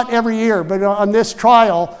 That's not every year, but on this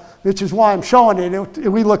trial, which is why I'm showing it,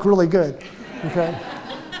 we look really good. Okay.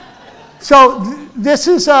 So this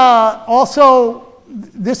is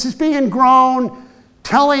this is being grown,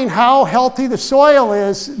 telling how healthy the soil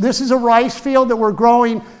is. This is a rice field that we're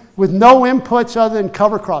growing with no inputs other than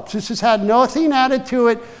cover crops. This has had nothing added to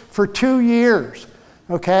it for 2 years.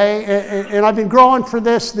 Okay, and I've been growing for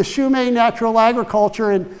this, the Shumei natural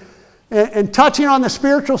agriculture, and touching on the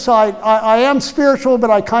spiritual side. I am spiritual,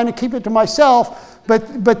 but I kind of keep it to myself.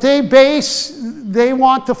 But they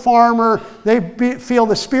want the farmer, feel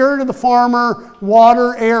the spirit of the farmer,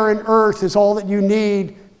 water, air, and earth is all that you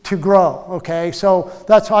need to grow, okay? So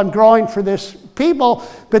that's why I'm growing for this people.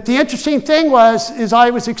 But the interesting thing is I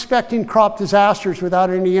was expecting crop disasters without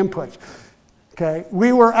any inputs, okay?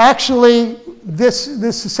 We were actually, this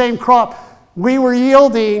is the same crop, we were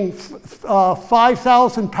yielding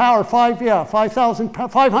 500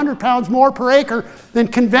 pounds more per acre than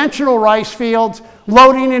conventional rice fields,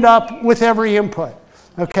 loading it up with every input.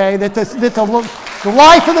 Okay, that the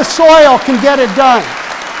life of the soil can get it done.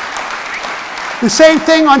 The same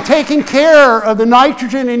thing on taking care of the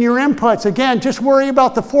nitrogen in your inputs. Again, just worry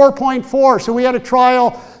about the 4.4. So we had a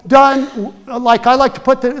trial done, like I like to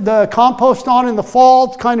put the compost on in the fall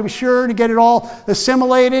to kind of be sure to get it all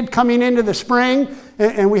assimilated coming into the spring.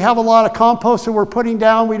 And we have a lot of compost that we're putting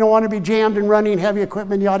down. We don't want to be jammed and running heavy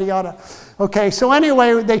equipment, yada, yada. Okay, so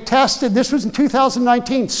anyway, they tested, this was in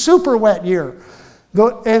 2019, super wet year.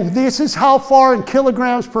 And this is how far in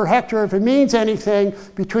kilograms per hectare, if it means anything,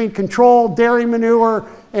 between controlled dairy manure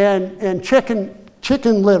and chicken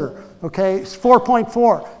litter. Okay, it's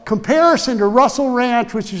 4.4. Comparison to Russell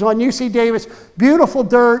Ranch, which is on UC Davis, beautiful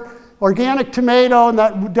dirt, organic tomato, and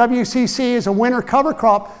that WCC is a winter cover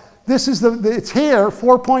crop. This is it's here,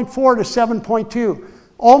 4.4 to 7.2.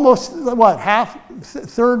 Almost, what,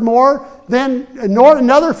 third more? Then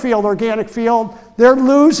another field, organic field, they're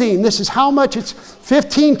losing. This is how much, it's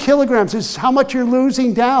 15 kilograms. This is how much you're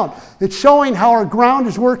losing down. It's showing how our ground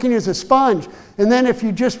is working as a sponge. And then if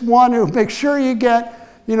you just want to make sure you get,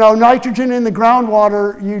 nitrogen in the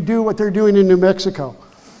groundwater, you do what they're doing in New Mexico.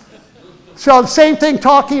 So the same thing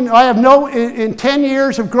I have in 10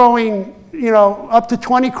 years of growing, up to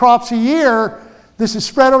 20 crops a year, this is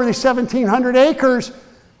spread over these 1,700 acres,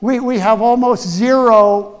 we have almost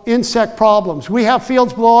zero insect problems. We have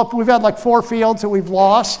fields blow up. We've had like 4 fields that we've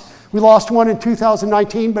lost. We lost one in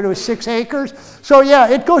 2019, but it was 6 acres. So yeah,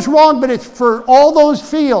 it goes wrong, but it's for all those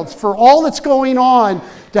fields, for all that's going on,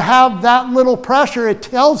 to have that little pressure, it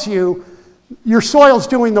tells you your soil's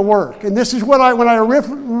doing the work. And this is what when I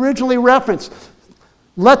originally referenced.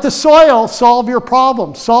 Let the soil solve your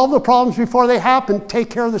problems. Solve the problems before they happen. Take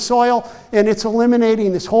care of the soil, and it's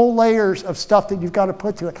eliminating this whole layers of stuff that you've got to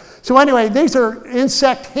put to it. So anyway, these are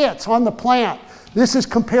insect hits on the plant. This is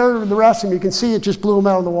compared to the rest of them. You can see it just blew them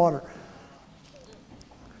out of the water.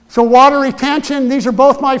 So water retention, these are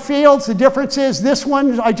both my fields. The difference is this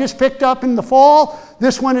one I just picked up in the fall.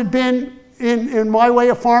 This one had been in my way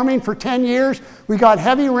of farming for 10 years. We got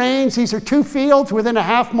heavy rains. These are 2 fields within a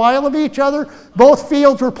half mile of each other. Both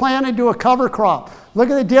fields were planted to a cover crop. Look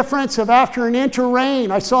at the difference of after an inch of rain.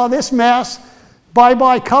 I saw this mess.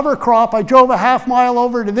 Bye-bye cover crop. I drove a half mile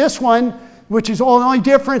over to this one. which is the only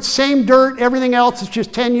difference. Same dirt, everything else is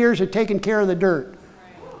just 10 years of taking care of the dirt.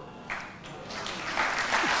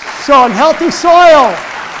 So on healthy soil,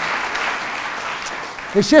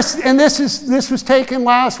 it's just, and this was taken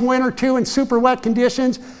last winter too in super wet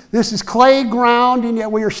conditions. This is clay ground, and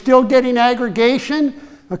yet we are still getting aggregation.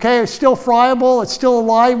 Okay, it's still friable, it's still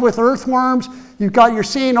alive with earthworms. You're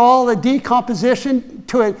seeing all the decomposition.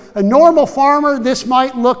 To a normal farmer, this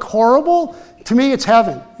might look horrible. To me, it's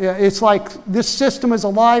heaven. It's like this system is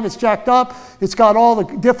alive, it's jacked up, it's got all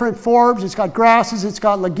the different forbs, it's got grasses, it's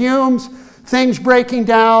got legumes, things breaking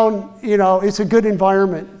down. You know, it's a good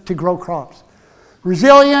environment to grow crops.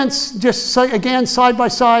 Resilience, just again, side by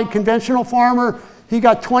side, conventional farmer, he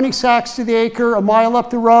got 20 sacks to the acre, a mile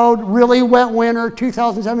up the road, really wet winter,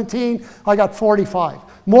 2017, I got 45.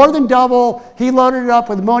 More than double. He loaded it up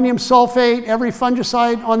with ammonium sulfate, every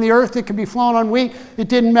fungicide on the earth that could be flown on wheat. It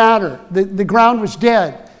didn't matter. The ground was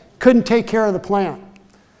dead. Couldn't take care of the plant.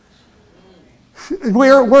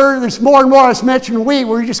 There's more and more, as mentioned, wheat,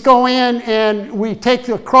 where we just go in and we take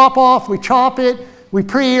the crop off, we chop it, we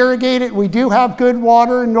pre-irrigate it. We do have good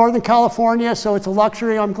water in Northern California, so it's a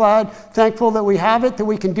luxury. I'm glad, thankful that we have it, that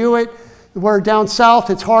we can do it. Where down south,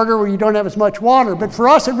 it's harder, where you don't have as much water. But for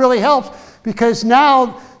us, it really helps, because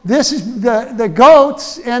now this is the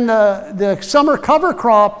goats and the summer cover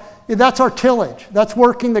crop. That's our tillage. That's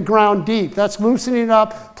working the ground deep. That's loosening it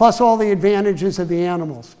up, plus all the advantages of the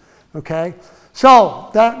animals. Okay? So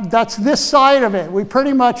that's this side of it. We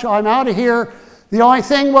pretty much, I'm out of here. The only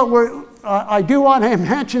thing I do want to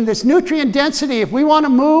mention, this nutrient density. If we want to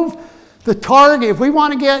move the target, if we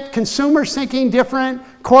want to get consumers thinking different,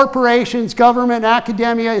 corporations, government,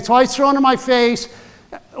 academia, it's always thrown in my face,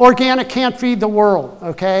 organic can't feed the world,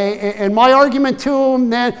 okay? And my argument to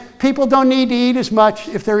them, then, people don't need to eat as much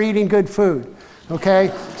if they're eating good food,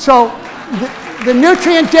 okay? So the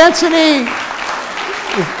nutrient density,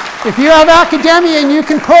 if you have academia and you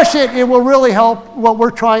can push it, it will really help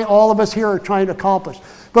what all of us here are trying to accomplish.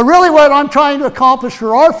 But really what I'm trying to accomplish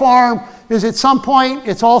for our farm is at some point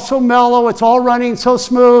it's all so mellow, it's all running so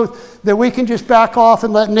smooth that we can just back off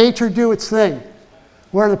and let nature do its thing.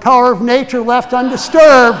 Where the power of nature left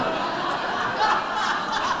undisturbed.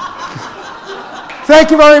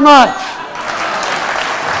 Thank you very much.